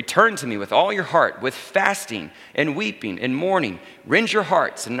Lord, return to me with all your heart, with fasting and weeping and mourning. Rend your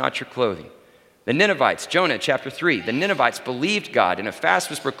hearts and not your clothing." The Ninevites, Jonah chapter 3, "The Ninevites believed God, and a fast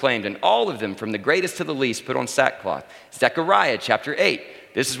was proclaimed, and all of them, from the greatest to the least, put on sackcloth." Zechariah chapter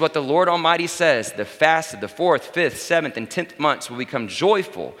 8, "This is what the Lord Almighty says, the fast of the 4th, 5th, 7th, and 10th months will become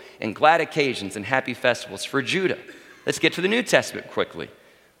joyful and glad occasions and happy festivals for Judah." Let's get to the New Testament quickly.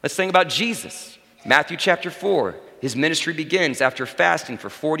 Let's think about Jesus. Matthew chapter 4, his ministry begins after fasting for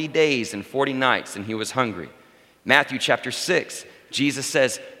 40 days and 40 nights, and he was hungry. Matthew chapter 6, Jesus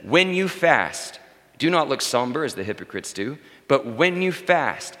says, when you fast, do not look somber as the hypocrites do, but when you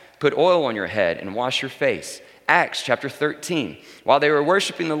fast, put oil on your head and wash your face. Acts chapter 13, while they were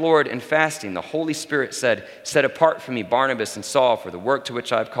worshiping the Lord and fasting, the Holy Spirit said, set apart for me Barnabas and Saul for the work to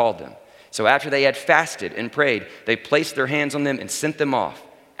which I have called them. So after they had fasted and prayed, they placed their hands on them and sent them off.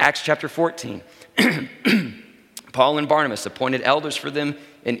 Acts chapter 14, Paul and Barnabas appointed elders for them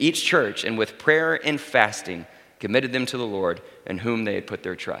in each church, and with prayer and fasting committed them to the Lord in whom they had put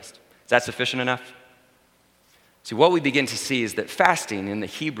their trust. Is that sufficient enough? See, what we begin to see is that fasting in the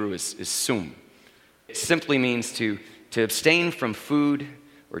Hebrew is sum. It simply means to abstain from food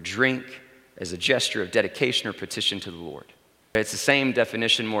or drink as a gesture of dedication or petition to the Lord. It's the same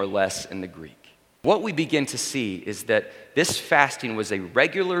definition, more or less, in the Greek. What we begin to see is that this fasting was a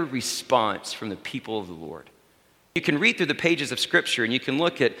regular response from the people of the Lord. You can read through the pages of Scripture and you can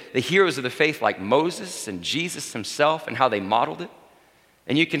look at the heroes of the faith like Moses and Jesus himself and how they modeled it.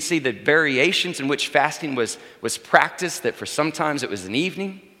 And you can see the variations in which fasting was practiced, that for sometimes it was an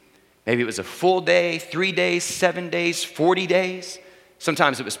evening, maybe it was a full day, 3 days, 7 days, 40 days.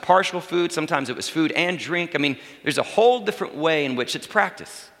 Sometimes it was partial food, sometimes it was food and drink. I mean, there's a whole different way in which it's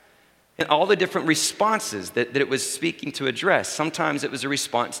practiced. And all the different responses that it was speaking to address. Sometimes it was a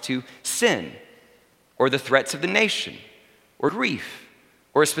response to sin, or the threats of the nation, or grief,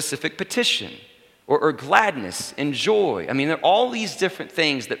 or a specific petition, or gladness and joy. I mean, there are all these different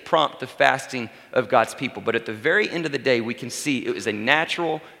things that prompt the fasting of God's people. But at the very end of the day, we can see it was a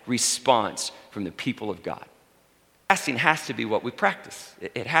natural response from the people of God. Fasting has to be what we practice.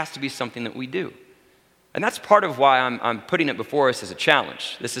 It has to be something that we do. And that's part of why I'm putting it before us as a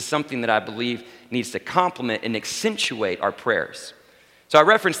challenge. This is something that I believe needs to complement and accentuate our prayers. So I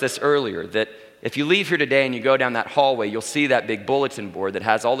referenced this earlier, that if you leave here today and you go down that hallway, you'll see that big bulletin board that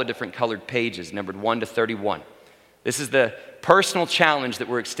has all the different colored pages, numbered 1 to 31. This is the personal challenge that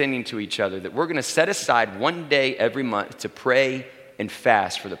we're extending to each other, that we're going to set aside one day every month to pray and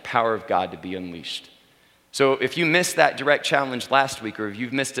fast for the power of God to be unleashed. So if you missed that direct challenge last week, or if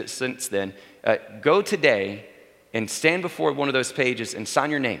you've missed it since then, go today and stand before one of those pages and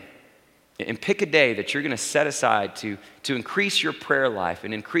sign your name. And pick a day that you're going to set aside to increase your prayer life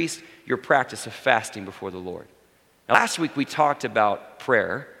and increase your practice of fasting before the Lord. Now, last week we talked about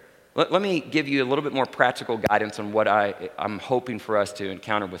prayer. Let me give you a little bit more practical guidance on what I'm hoping for us to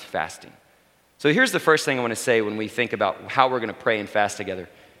encounter with fasting. So here's the first thing I want to say when we think about how we're going to pray and fast together.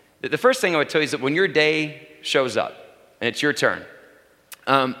 The first thing I would tell you is that when your day shows up and it's your turn,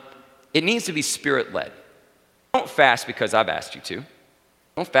 it needs to be Spirit-led. Don't fast because I've asked you to.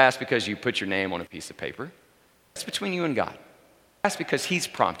 Don't fast because you put your name on a piece of paper. It's between you and God. Fast because He's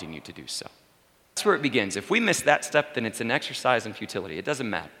prompting you to do so. That's where it begins. If we miss that step, then it's an exercise in futility. It doesn't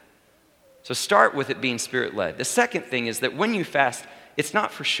matter. So start with it being Spirit-led. The second thing is that when you fast, it's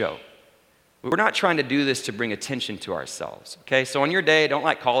not for show. We're not trying to do this to bring attention to ourselves, okay? So on your day,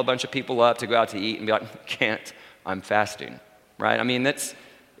 don't call a bunch of people up to go out to eat and be like, can't, I'm fasting, right? I mean,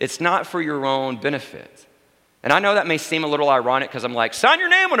 it's not for your own benefit. And I know that may seem a little ironic because I'm like, sign your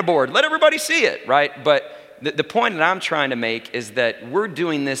name on a board, let everybody see it, right? But the point that I'm trying to make is that we're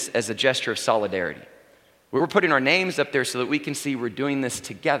doing this as a gesture of solidarity. We're putting our names up there so that we can see we're doing this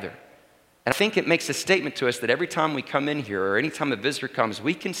together. And I think it makes a statement to us that every time we come in here or anytime a visitor comes,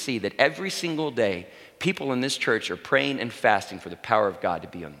 we can see that every single day, people in this church are praying and fasting for the power of God to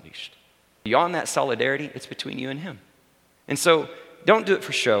be unleashed. Beyond that solidarity, it's between you and Him. And so don't do it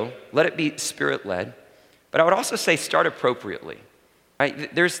for show. Let it be Spirit-led. But I would also say start appropriately.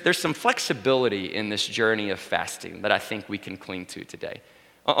 Right? There's some flexibility in this journey of fasting that I think we can cling to today.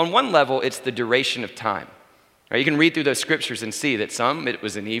 On one level, it's the duration of time. Right? You can read through those scriptures and see that some it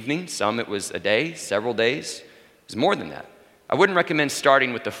was an evening, some it was a day, several days. It was more than that. I wouldn't recommend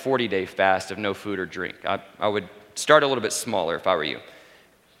starting with the 40-day fast of no food or drink. I would start a little bit smaller if I were you.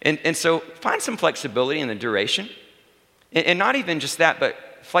 And so find some flexibility in the duration. And not even just that, but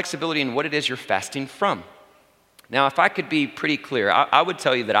flexibility in what it is you're fasting from. Now, if I could be pretty clear, I would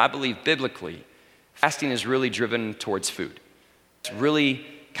tell you that I believe biblically, fasting is really driven towards food. It's really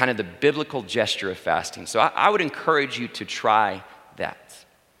kind of the biblical gesture of fasting. So I would encourage you to try that.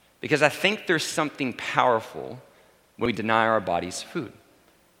 Because I think there's something powerful when we deny our bodies food.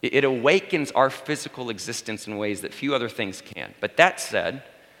 It awakens our physical existence in ways that few other things can. But that said,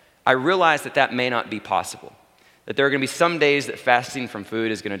 I realize that may not be possible. That there are going to be some days that fasting from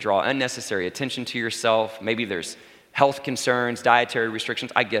food is going to draw unnecessary attention to yourself. Maybe there's health concerns, dietary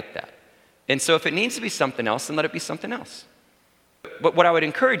restrictions. I get that. And so if it needs to be something else, then let it be something else. But what I would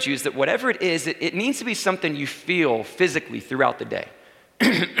encourage you is that whatever it is, it needs to be something you feel physically throughout the day.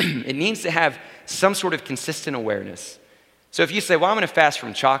 It needs to have some sort of consistent awareness. So if you say, well, I'm going to fast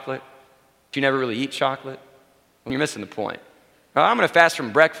from chocolate, but you never really eat chocolate, well, you're missing the point. Well, I'm going to fast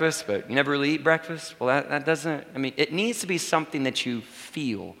from breakfast, but you never really eat breakfast. Well, that doesn't, it needs to be something that you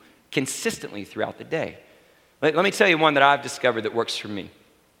feel consistently throughout the day. Let me tell you one that I've discovered that works for me.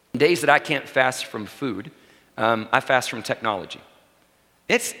 Days that I can't fast from food, I fast from technology.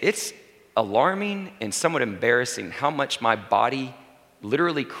 It's alarming and somewhat embarrassing how much my body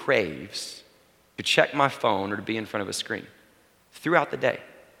literally craves to check my phone or to be in front of a screen throughout the day.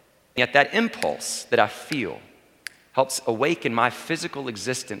 Yet that impulse that I feel helps awaken my physical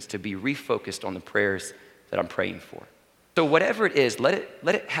existence to be refocused on the prayers that I'm praying for. So whatever it is, let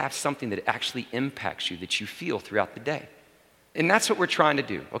it have something that actually impacts you, that you feel throughout the day. And that's what we're trying to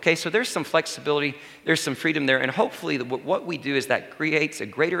do, okay? So there's some flexibility, there's some freedom there, and hopefully what we do is that creates a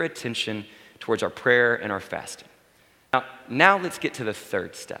greater attention towards our prayer and our fasting. Now let's get to the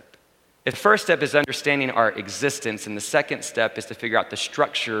third step. The first step is understanding our existence, and the second step is to figure out the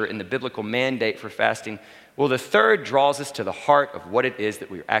structure and the biblical mandate for fasting. Well, the third draws us to the heart of what it is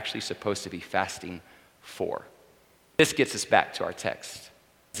that we're actually supposed to be fasting for. This gets us back to our text,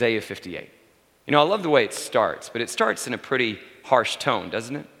 Isaiah 58. I love the way it starts, but it starts in a pretty harsh tone,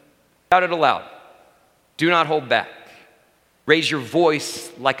 doesn't it? Shout it aloud. Do not hold back. Raise your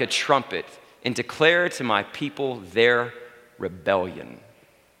voice like a trumpet and declare to my people their rebellion,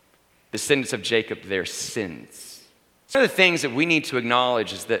 descendants of Jacob, their sins. One of the things that we need to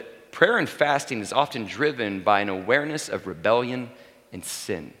acknowledge is that prayer and fasting is often driven by an awareness of rebellion and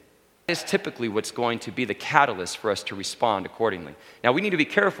sin. Is typically what's going to be the catalyst for us to respond accordingly. Now, we need to be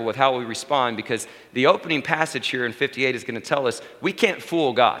careful with how we respond because the opening passage here in 58 is going to tell us we can't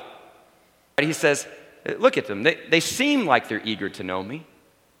fool God. He says, look at them. They seem like they're eager to know me.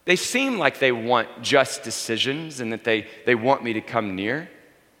 They seem like they want just decisions and that they want me to come near.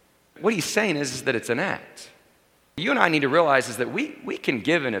 What he's saying is that it's an act. You and I need to realize is that we can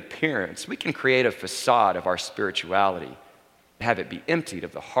give an appearance. We can create a facade of our spirituality, have it be emptied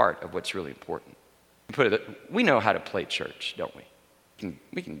of the heart of what's really important. We know how to play church, don't we?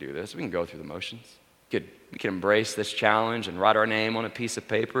 We can do this. We can go through the motions. We can embrace this challenge and write our name on a piece of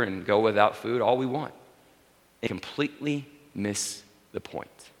paper and go without food all we want. And completely miss the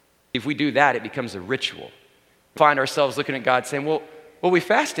point. If we do that, it becomes a ritual. We find ourselves looking at God saying, well, we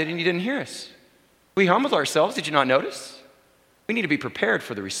fasted and you didn't hear us. We humbled ourselves. Did you not notice? We need to be prepared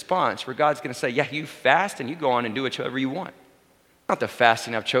for the response where God's going to say, yeah, you fast and you go on and do whatever you want. Not the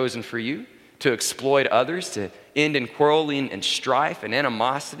fasting I've chosen for you, to exploit others, to end in quarreling and strife and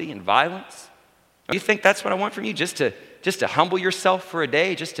animosity and violence. You think that's what I want from you? Just to humble yourself for a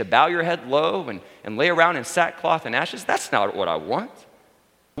day, just to bow your head low and lay around in sackcloth and ashes? That's not what I want.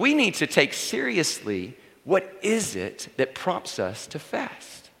 We need to take seriously what is it that prompts us to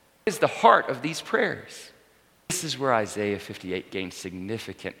fast. What is the heart of these prayers? This is where Isaiah 58 gains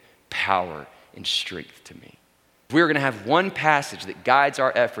significant power and strength to me. If we are going to have one passage that guides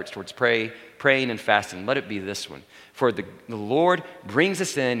our efforts towards praying and fasting, let it be this one. For the Lord brings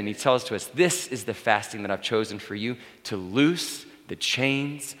us in and he tells to us, this is the fasting that I've chosen for you, to loose the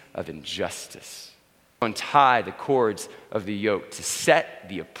chains of injustice, untie the cords of the yoke, to set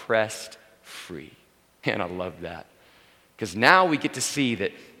the oppressed free. And I love that. Because now we get to see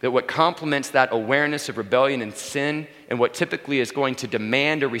that what complements that awareness of rebellion and sin and what typically is going to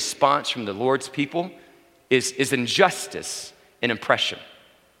demand a response from the Lord's people is injustice and oppression.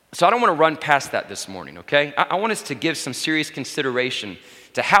 So I don't want to run past that this morning, okay? I want us to give some serious consideration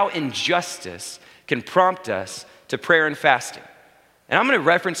to how injustice can prompt us to prayer and fasting. And I'm going to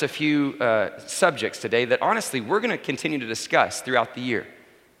reference a few subjects today that honestly we're going to continue to discuss throughout the year.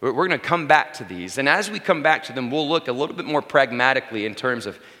 We're going to come back to these. And as we come back to them, we'll look a little bit more pragmatically in terms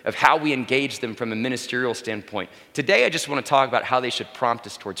of how we engage them from a ministerial standpoint. Today, I just want to talk about how they should prompt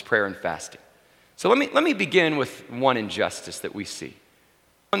us towards prayer and fasting. So let me begin with one injustice that we see.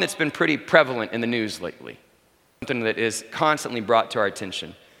 One that's been pretty prevalent in the news lately. Something that is constantly brought to our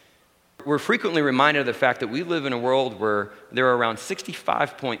attention. We're frequently reminded of the fact that we live in a world where there are around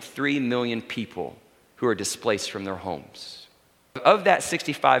 65.3 million people who are displaced from their homes. Of that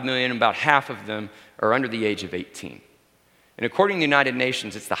 65 million, about half of them are under the age of 18. And according to the United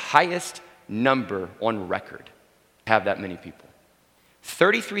Nations, it's the highest number on record to have that many people.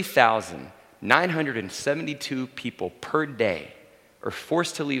 33,972 people per day are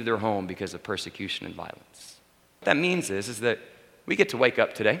forced to leave their home because of persecution and violence. What that means is that we get to wake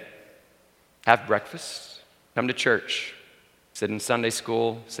up today, have breakfast, come to church, sit in Sunday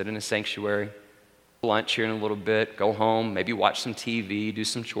school, sit in a sanctuary, lunch here in a little bit, go home, maybe watch some TV, do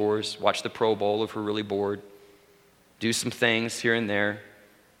some chores, watch the Pro Bowl if we're really bored, do some things here and there,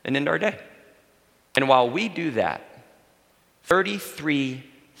 and end our day. And while we do that,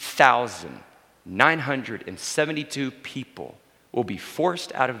 33,972 people will be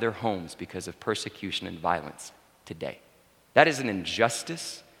forced out of their homes because of persecution and violence today. That is an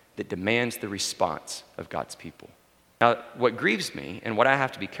injustice that demands the response of God's people. Now, what grieves me and what I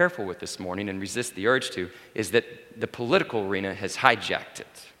have to be careful with this morning and resist the urge to is that the political arena has hijacked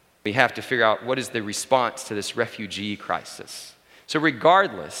it. We have to figure out what is the response to this refugee crisis. So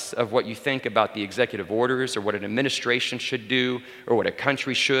regardless of what you think about the executive orders or what an administration should do or what a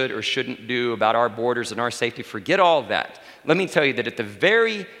country should or shouldn't do about our borders and our safety, forget all that. Let me tell you that at the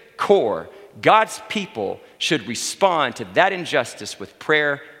very core, God's people should respond to that injustice with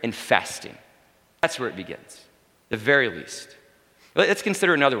prayer and fasting. That's where it begins, the very least. Let's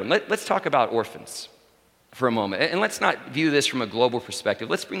consider another one. Let's talk about orphans for a moment. And let's not view this from a global perspective.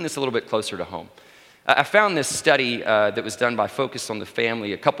 Let's bring this a little bit closer to home. I found this study that was done by Focus on the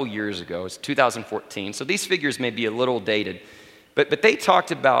Family a couple years ago. It's 2014. So these figures may be a little dated. But they talked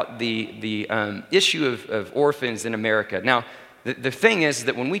about the issue of orphans in America. Now, the thing is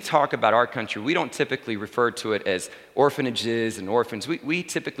that when we talk about our country, we don't typically refer to it as orphanages and orphans. We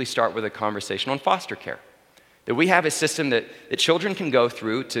typically start with a conversation on foster care. That we have a system that children can go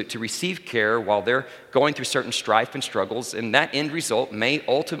through to receive care while they're going through certain strife and struggles, and that end result may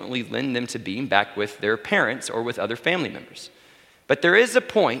ultimately lend them to being back with their parents or with other family members. But there is a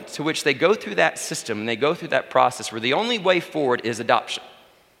point to which they go through that system and they go through that process where the only way forward is adoption.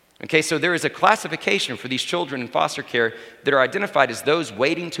 Okay, so there is a classification for these children in foster care that are identified as those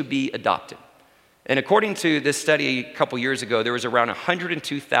waiting to be adopted. And according to this study a couple years ago, there was around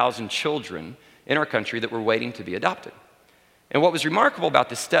 102,000 children in our country that were waiting to be adopted. And what was remarkable about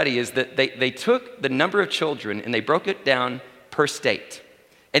this study is that they took the number of children and they broke it down per state.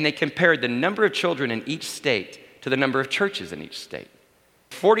 And they compared the number of children in each state to the number of churches in each state.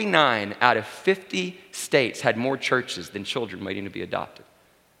 49 out of 50 states had more churches than children waiting to be adopted.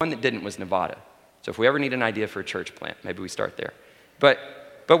 One that didn't was Nevada. So if we ever need an idea for a church plant, maybe we start there. But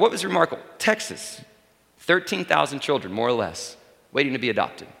what was remarkable, Texas, 13,000 children, more or less, waiting to be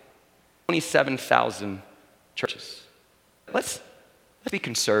adopted. 27,000 churches. Let's be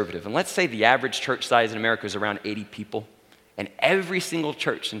conservative, and let's say the average church size in America is around 80 people, and every single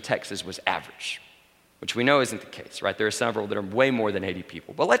church in Texas was average, which we know isn't the case, right? There are several that are way more than 80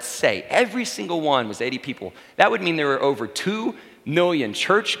 people. But let's say every single one was 80 people. That would mean there were over 2 million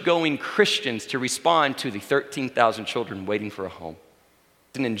church-going Christians to respond to the 13,000 children waiting for a home.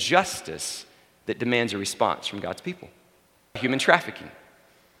 It's an injustice that demands a response from God's people. Human trafficking.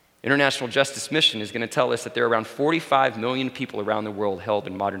 International Justice Mission is going to tell us that there are around 45 million people around the world held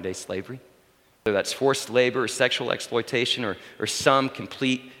in modern-day slavery. Whether that's forced labor or sexual exploitation or some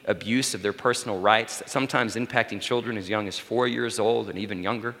complete abuse of their personal rights, sometimes impacting children as young as 4 years old and even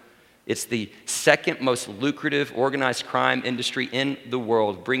younger. It's the second most lucrative organized crime industry in the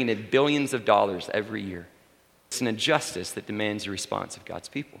world, bringing in billions of dollars every year. It's an injustice that demands a response of God's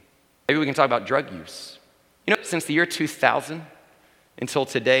people. Maybe we can talk about drug use. You know, since the year 2000, until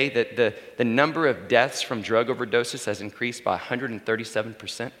today, that the number of deaths from drug overdoses has increased by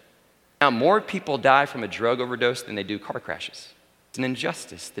 137%. Now, more people die from a drug overdose than they do car crashes. It's an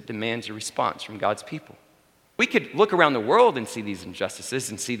injustice that demands a response from God's people. We could look around the world and see these injustices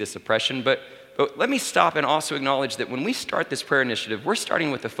and see this oppression, but let me stop and also acknowledge that when we start this prayer initiative, we're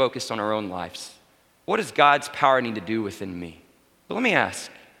starting with a focus on our own lives. What does God's power need to do within me? But let me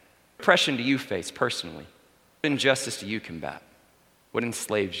ask, what oppression do you face personally? What injustice do you combat? What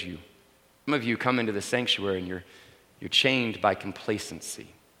enslaves you? Some of you come into the sanctuary and you're chained by complacency,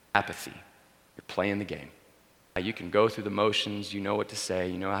 apathy. You're playing the game. You can go through the motions, you know what to say,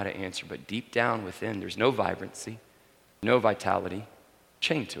 you know how to answer, but deep down within, there's no vibrancy, no vitality,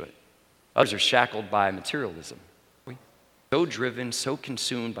 chained to it. Others are shackled by materialism. So driven, so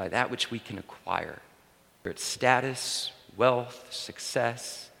consumed by that which we can acquire. Whether it's status, wealth,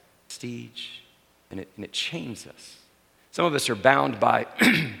 success, prestige, and it chains us. Some of us are bound by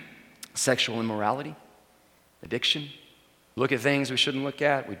sexual immorality, addiction. Look at things we shouldn't look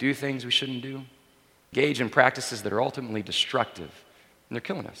at. We do things we shouldn't do. Engage in practices that are ultimately destructive, and they're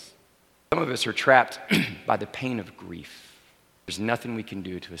killing us. Some of us are trapped by the pain of grief. There's nothing we can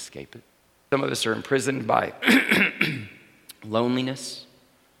do to escape it. Some of us are imprisoned by loneliness,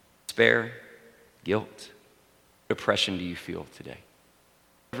 despair, guilt. What oppression do you feel today?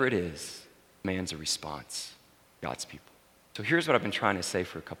 Whatever it is, demands a response. God's people. So here's what I've been trying to say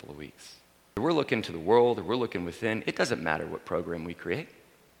for a couple of weeks. If we're looking to the world or we're looking within, it doesn't matter what program we create.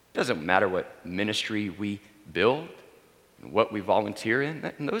 It doesn't matter what ministry we build and what we volunteer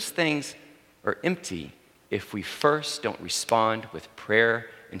in. And those things are empty if we first don't respond with prayer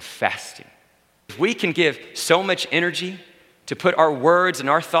and fasting. If we can give so much energy to put our words and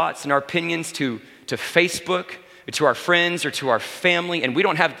our thoughts and our opinions to Facebook, or to our friends, or to our family, and we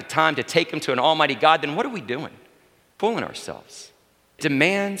don't have the time to take them to an almighty God, then what are we doing? Fooling ourselves. It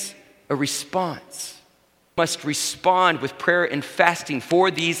demands a response. We must respond with prayer and fasting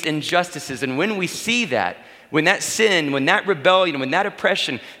for these injustices. And when we see that, when that sin, when that rebellion, when that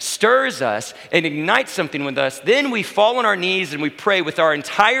oppression stirs us and ignites something with us, then we fall on our knees and we pray with our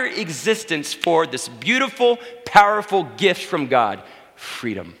entire existence for this beautiful, powerful gift from God,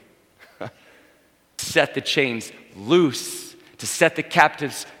 freedom. Set the chains loose, to set the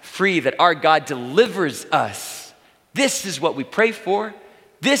captives free, that our God delivers us. This is what we pray for.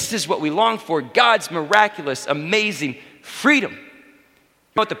 This is what we long for, God's miraculous, amazing freedom. You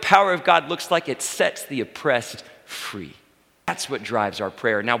know what the power of God looks like? It sets the oppressed free. That's what drives our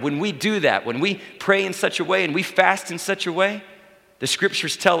prayer. Now, when we do that, when we pray in such a way and we fast in such a way, the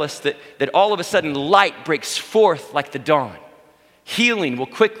scriptures tell us that all of a sudden light breaks forth like the dawn. Healing will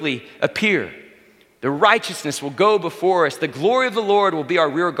quickly appear. The righteousness will go before us. The glory of the Lord will be our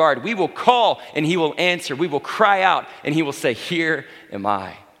rear guard. We will call and he will answer. We will cry out and he will say, "Here am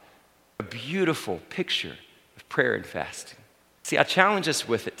I." A beautiful picture of prayer and fasting. See, I challenge us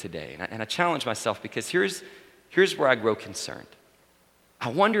with it today, and I challenge myself because here's where I grow concerned. I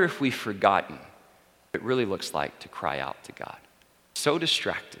wonder if we've forgotten what it really looks like to cry out to God. So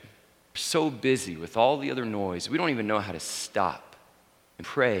distracted, so busy with all the other noise, we don't even know how to stop and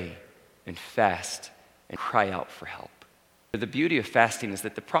pray and fast and cry out for help. The beauty of fasting is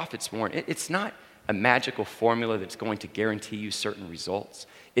that the prophets warn, it's not a magical formula that's going to guarantee you certain results.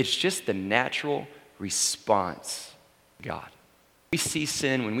 It's just the natural response to God. We see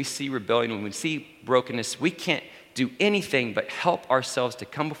sin, when we see rebellion, when we see brokenness, we can't do anything but help ourselves to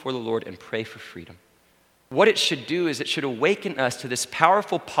come before the Lord and pray for freedom. What it should do is it should awaken us to this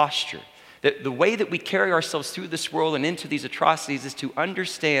powerful posture that the way that we carry ourselves through this world and into these atrocities is to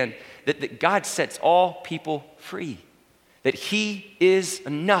understand that God sets all people free, that he is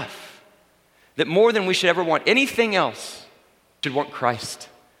enough, that more than we should ever want anything else, we should want Christ.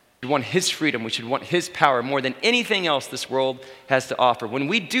 We want his freedom. We should want his power more than anything else this world has to offer. When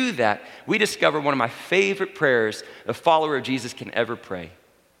we do that, we discover one of my favorite prayers a follower of Jesus can ever pray.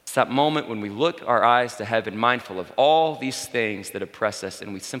 It's that moment when we look our eyes to heaven, mindful of all these things that oppress us,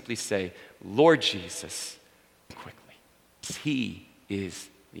 and we simply say, "Lord Jesus," quickly. He is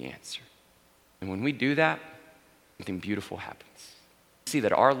the answer. And when we do that, something beautiful happens. See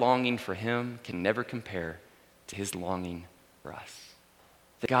that our longing for him can never compare to his longing for us.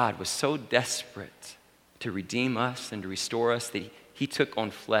 That God was so desperate to redeem us and to restore us that he took on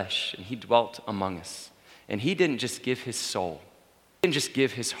flesh and he dwelt among us. And he didn't just give his soul. He didn't just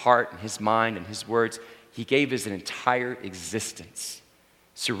give his heart and his mind and his words. He gave his entire existence,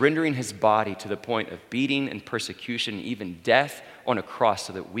 surrendering his body to the point of beating and persecution, and even death on a cross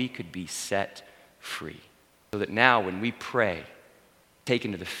so that we could be set free. So that now when we pray,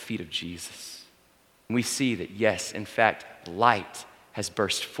 taken to the feet of Jesus, we see that yes, in fact, light has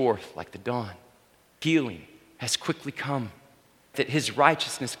burst forth like the dawn. Healing has quickly come. That his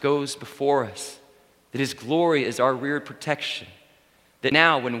righteousness goes before us. That his glory is our rear protection. That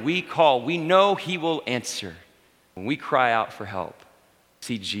now when we call, we know he will answer. When we cry out for help,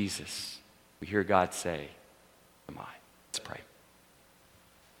 see Jesus, we hear God say, "Am I?" Let's pray.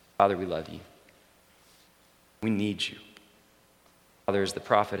 Father, we love you. We need you. Father, as the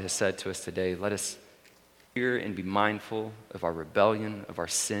prophet has said to us today, let us hear and be mindful of our rebellion, of our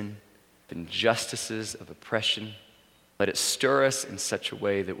sin, of injustices, of oppression. Let it stir us in such a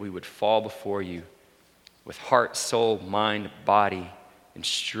way that we would fall before you with heart, soul, mind, body, and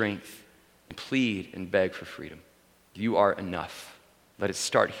strength, and plead and beg for freedom. You are enough. Let it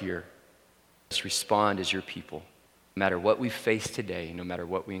start here. Let's respond as your people. No matter what we face today, no matter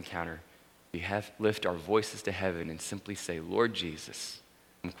what we encounter, we lift our voices to heaven and simply say, "Lord Jesus,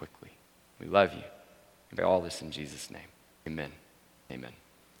 come quickly. We love you." And by all this in Jesus' name, amen. Amen.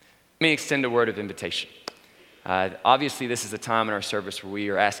 Let me extend a word of invitation. Obviously, this is a time in our service where we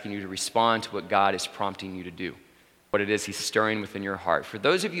are asking you to respond to what God is prompting you to do, what it is he's stirring within your heart. For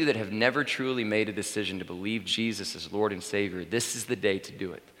those of you that have never truly made a decision to believe Jesus as Lord and Savior, this is the day to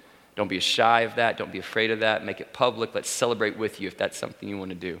do it. Don't be shy of that. Don't be afraid of that. Make it public. Let's celebrate with you if that's something you want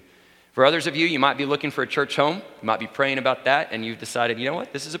to do. For others of you, you might be looking for a church home. You might be praying about that, and you've decided, you know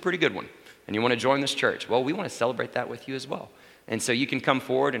what, this is a pretty good one, and you want to join this church. Well, we want to celebrate that with you as well. And so you can come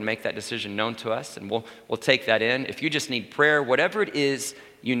forward and make that decision known to us, and we'll take that in. If you just need prayer, whatever it is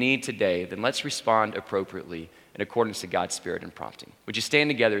you need today, then let's respond appropriately in accordance to God's Spirit and prompting. Would you stand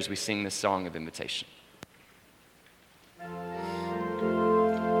together as we sing this song of invitation?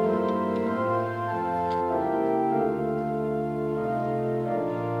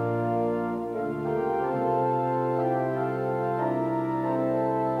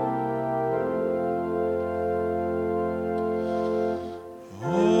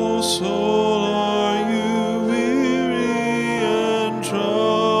 Soul, are you weary and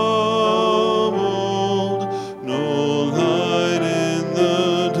troubled? No light in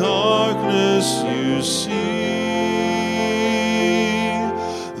the darkness you see.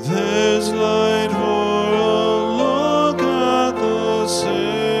 There's light for a look at the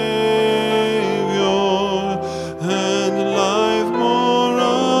Savior, and life more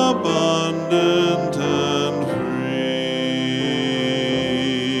abundant and free.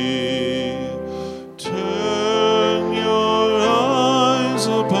 Turn your eyes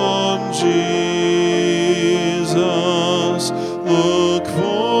upon Jesus. Look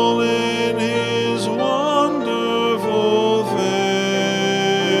full in his wonderful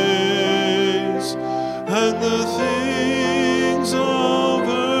face, and the things of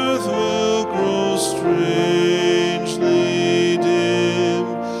earth will grow strangely dim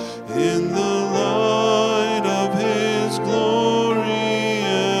in the light of his glory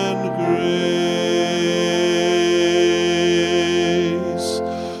and grace.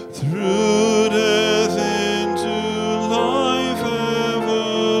 Through death into life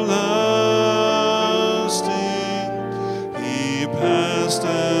everlasting, he passed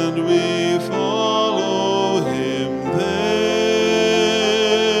and we follow him there.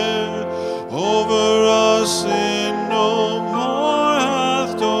 Over us sin no more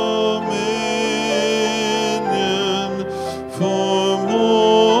hath dominion, for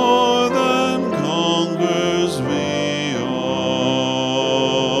more than conquerors we are.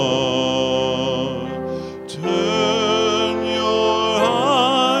 Turn your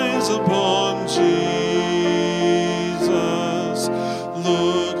eyes upon Jesus.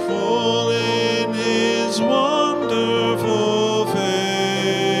 Look full in his wonderful face,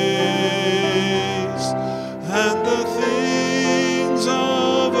 and the things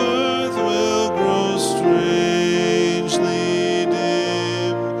of earth will grow strangely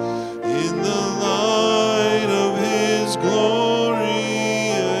dim in the light of his glory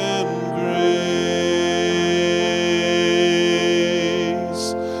and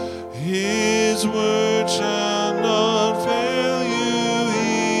grace. His word shall not fail you,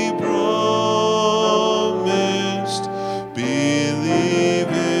 he promised. Believe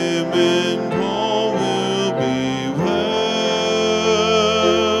him and all will be well.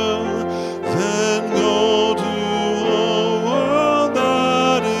 Then go to a world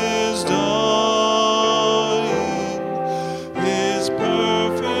that is dying, his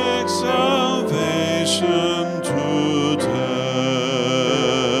perfect salvation to tell.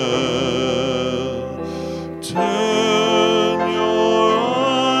 Turn your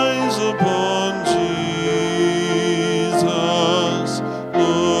eyes upon Jesus.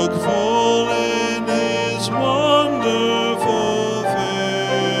 Look full in his wonderful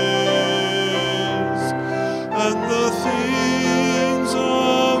face, and the things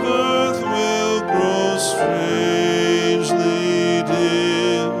of earth will grow strangely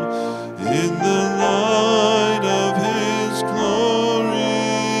dim in the light of his glory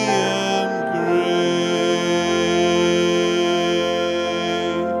and grace.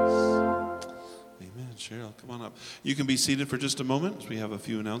 Amen. Cheryl, come on up. You can be seated for just a moment. We have a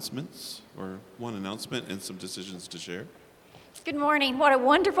few announcements, or one announcement and some decisions to share. Good morning. What a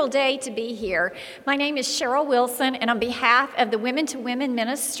wonderful day to be here. My name is Cheryl Wilson, and on behalf of the Women to Women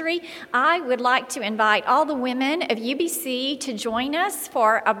Ministry, I would like to invite all the women of UBC to join us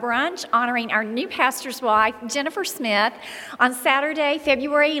for a brunch honoring our new pastor's wife, Jennifer Smith, on Saturday,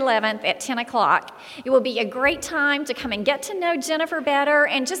 February 11th at 10 o'clock. It will be a great time to come and get to know Jennifer better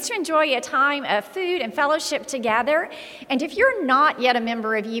and just to enjoy a time of food and fellowship together. And if you're not yet a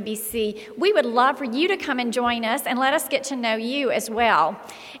member of UBC, we would love for you to come and join us and let us get to know you as well.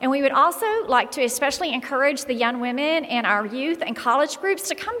 And we would also like to especially encourage the young women in our youth and college groups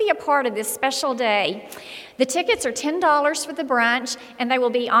to come be a part of this special day. The tickets are $10 for the brunch, and they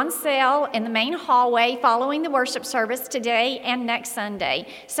will be on sale in the main hallway following the worship service today and next Sunday.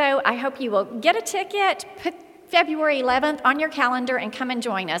 So I hope you will get a ticket, put February 11th on your calendar, and come and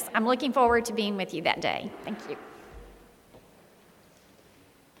join us. I'm looking forward to being with you that day. Thank you.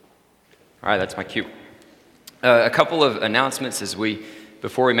 All right, that's my cue. A couple of announcements as we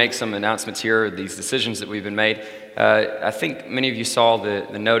before we make some announcements here, these decisions that we've been made, I think many of you saw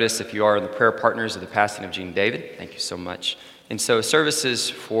the notice if you are the prayer partners of the passing of Jean David. Thank you so much. And so services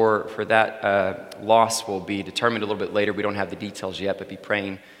for that loss will be determined a little bit later. We don't have the details yet, but be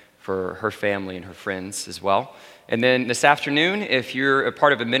praying for her family and her friends as well. And then this afternoon, if you're a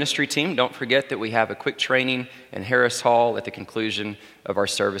part of a ministry team, don't forget that we have a quick training in Harris Hall at the conclusion of our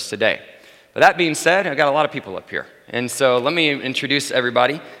service today. But that being said, I've got a lot of people up here. And so let me introduce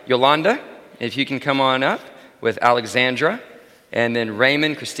everybody. Yolanda, if you can come on up with Alexandra, and then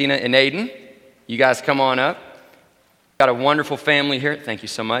Raymond, Christina, and Aiden. You guys come on up. Got a wonderful family here. Thank you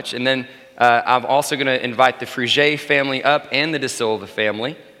so much. And then I'm also going to invite the Fruget family up and the De Silva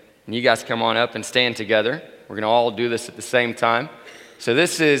family. And you guys come on up and stand together. We're going to all do this at the same time. So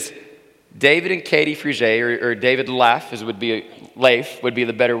this is David and Katie Fruget, or David Laff, Leif would be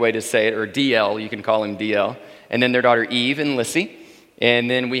the better way to say it, or DL, you can call him DL. And then their daughter Eve and Lissy. And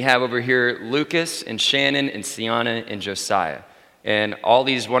then we have over here Lucas and Shannon and Sienna and Josiah. And all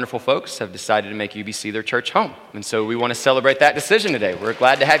these wonderful folks have decided to make UBC their church home. And so we want to celebrate that decision today. We're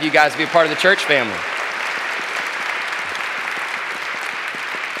glad to have you guys be a part of the church family.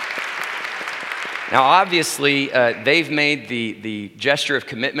 Now, obviously, they've made the gesture of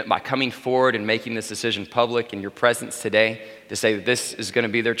commitment by coming forward and making this decision public in your presence today to say that this is going to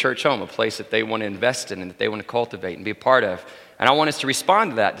be their church home, a place that they want to invest in and that they want to cultivate and be a part of. And I want us to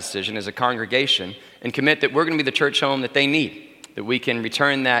respond to that decision as a congregation and commit that we're going to be the church home that they need, that we can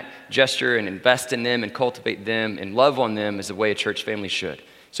return that gesture and invest in them and cultivate them and love on them as the way a church family should.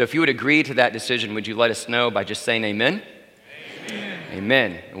 So if you would agree to that decision, would you let us know by just saying amen?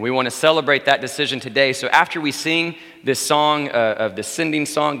 Amen. And we want to celebrate that decision today. So after we sing this song of the sending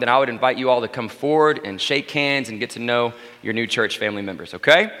song, then I would invite you all to come forward and shake hands and get to know your new church family members,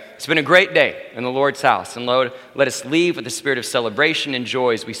 okay? It's been a great day in the Lord's house. And Lord, let us leave with the spirit of celebration and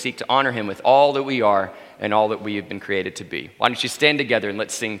joy as we seek to honor him with all that we are and all that we have been created to be. Why don't you stand together and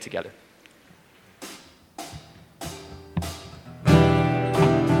let's sing together.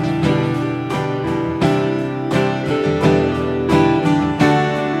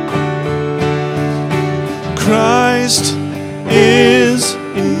 Christ is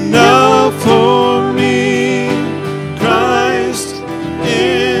enough for me. Christ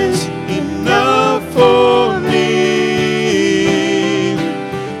is enough for me.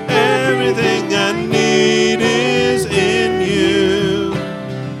 Everything I need is in you.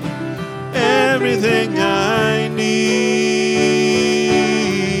 Everything I need.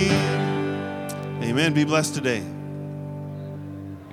 Amen. Be blessed today.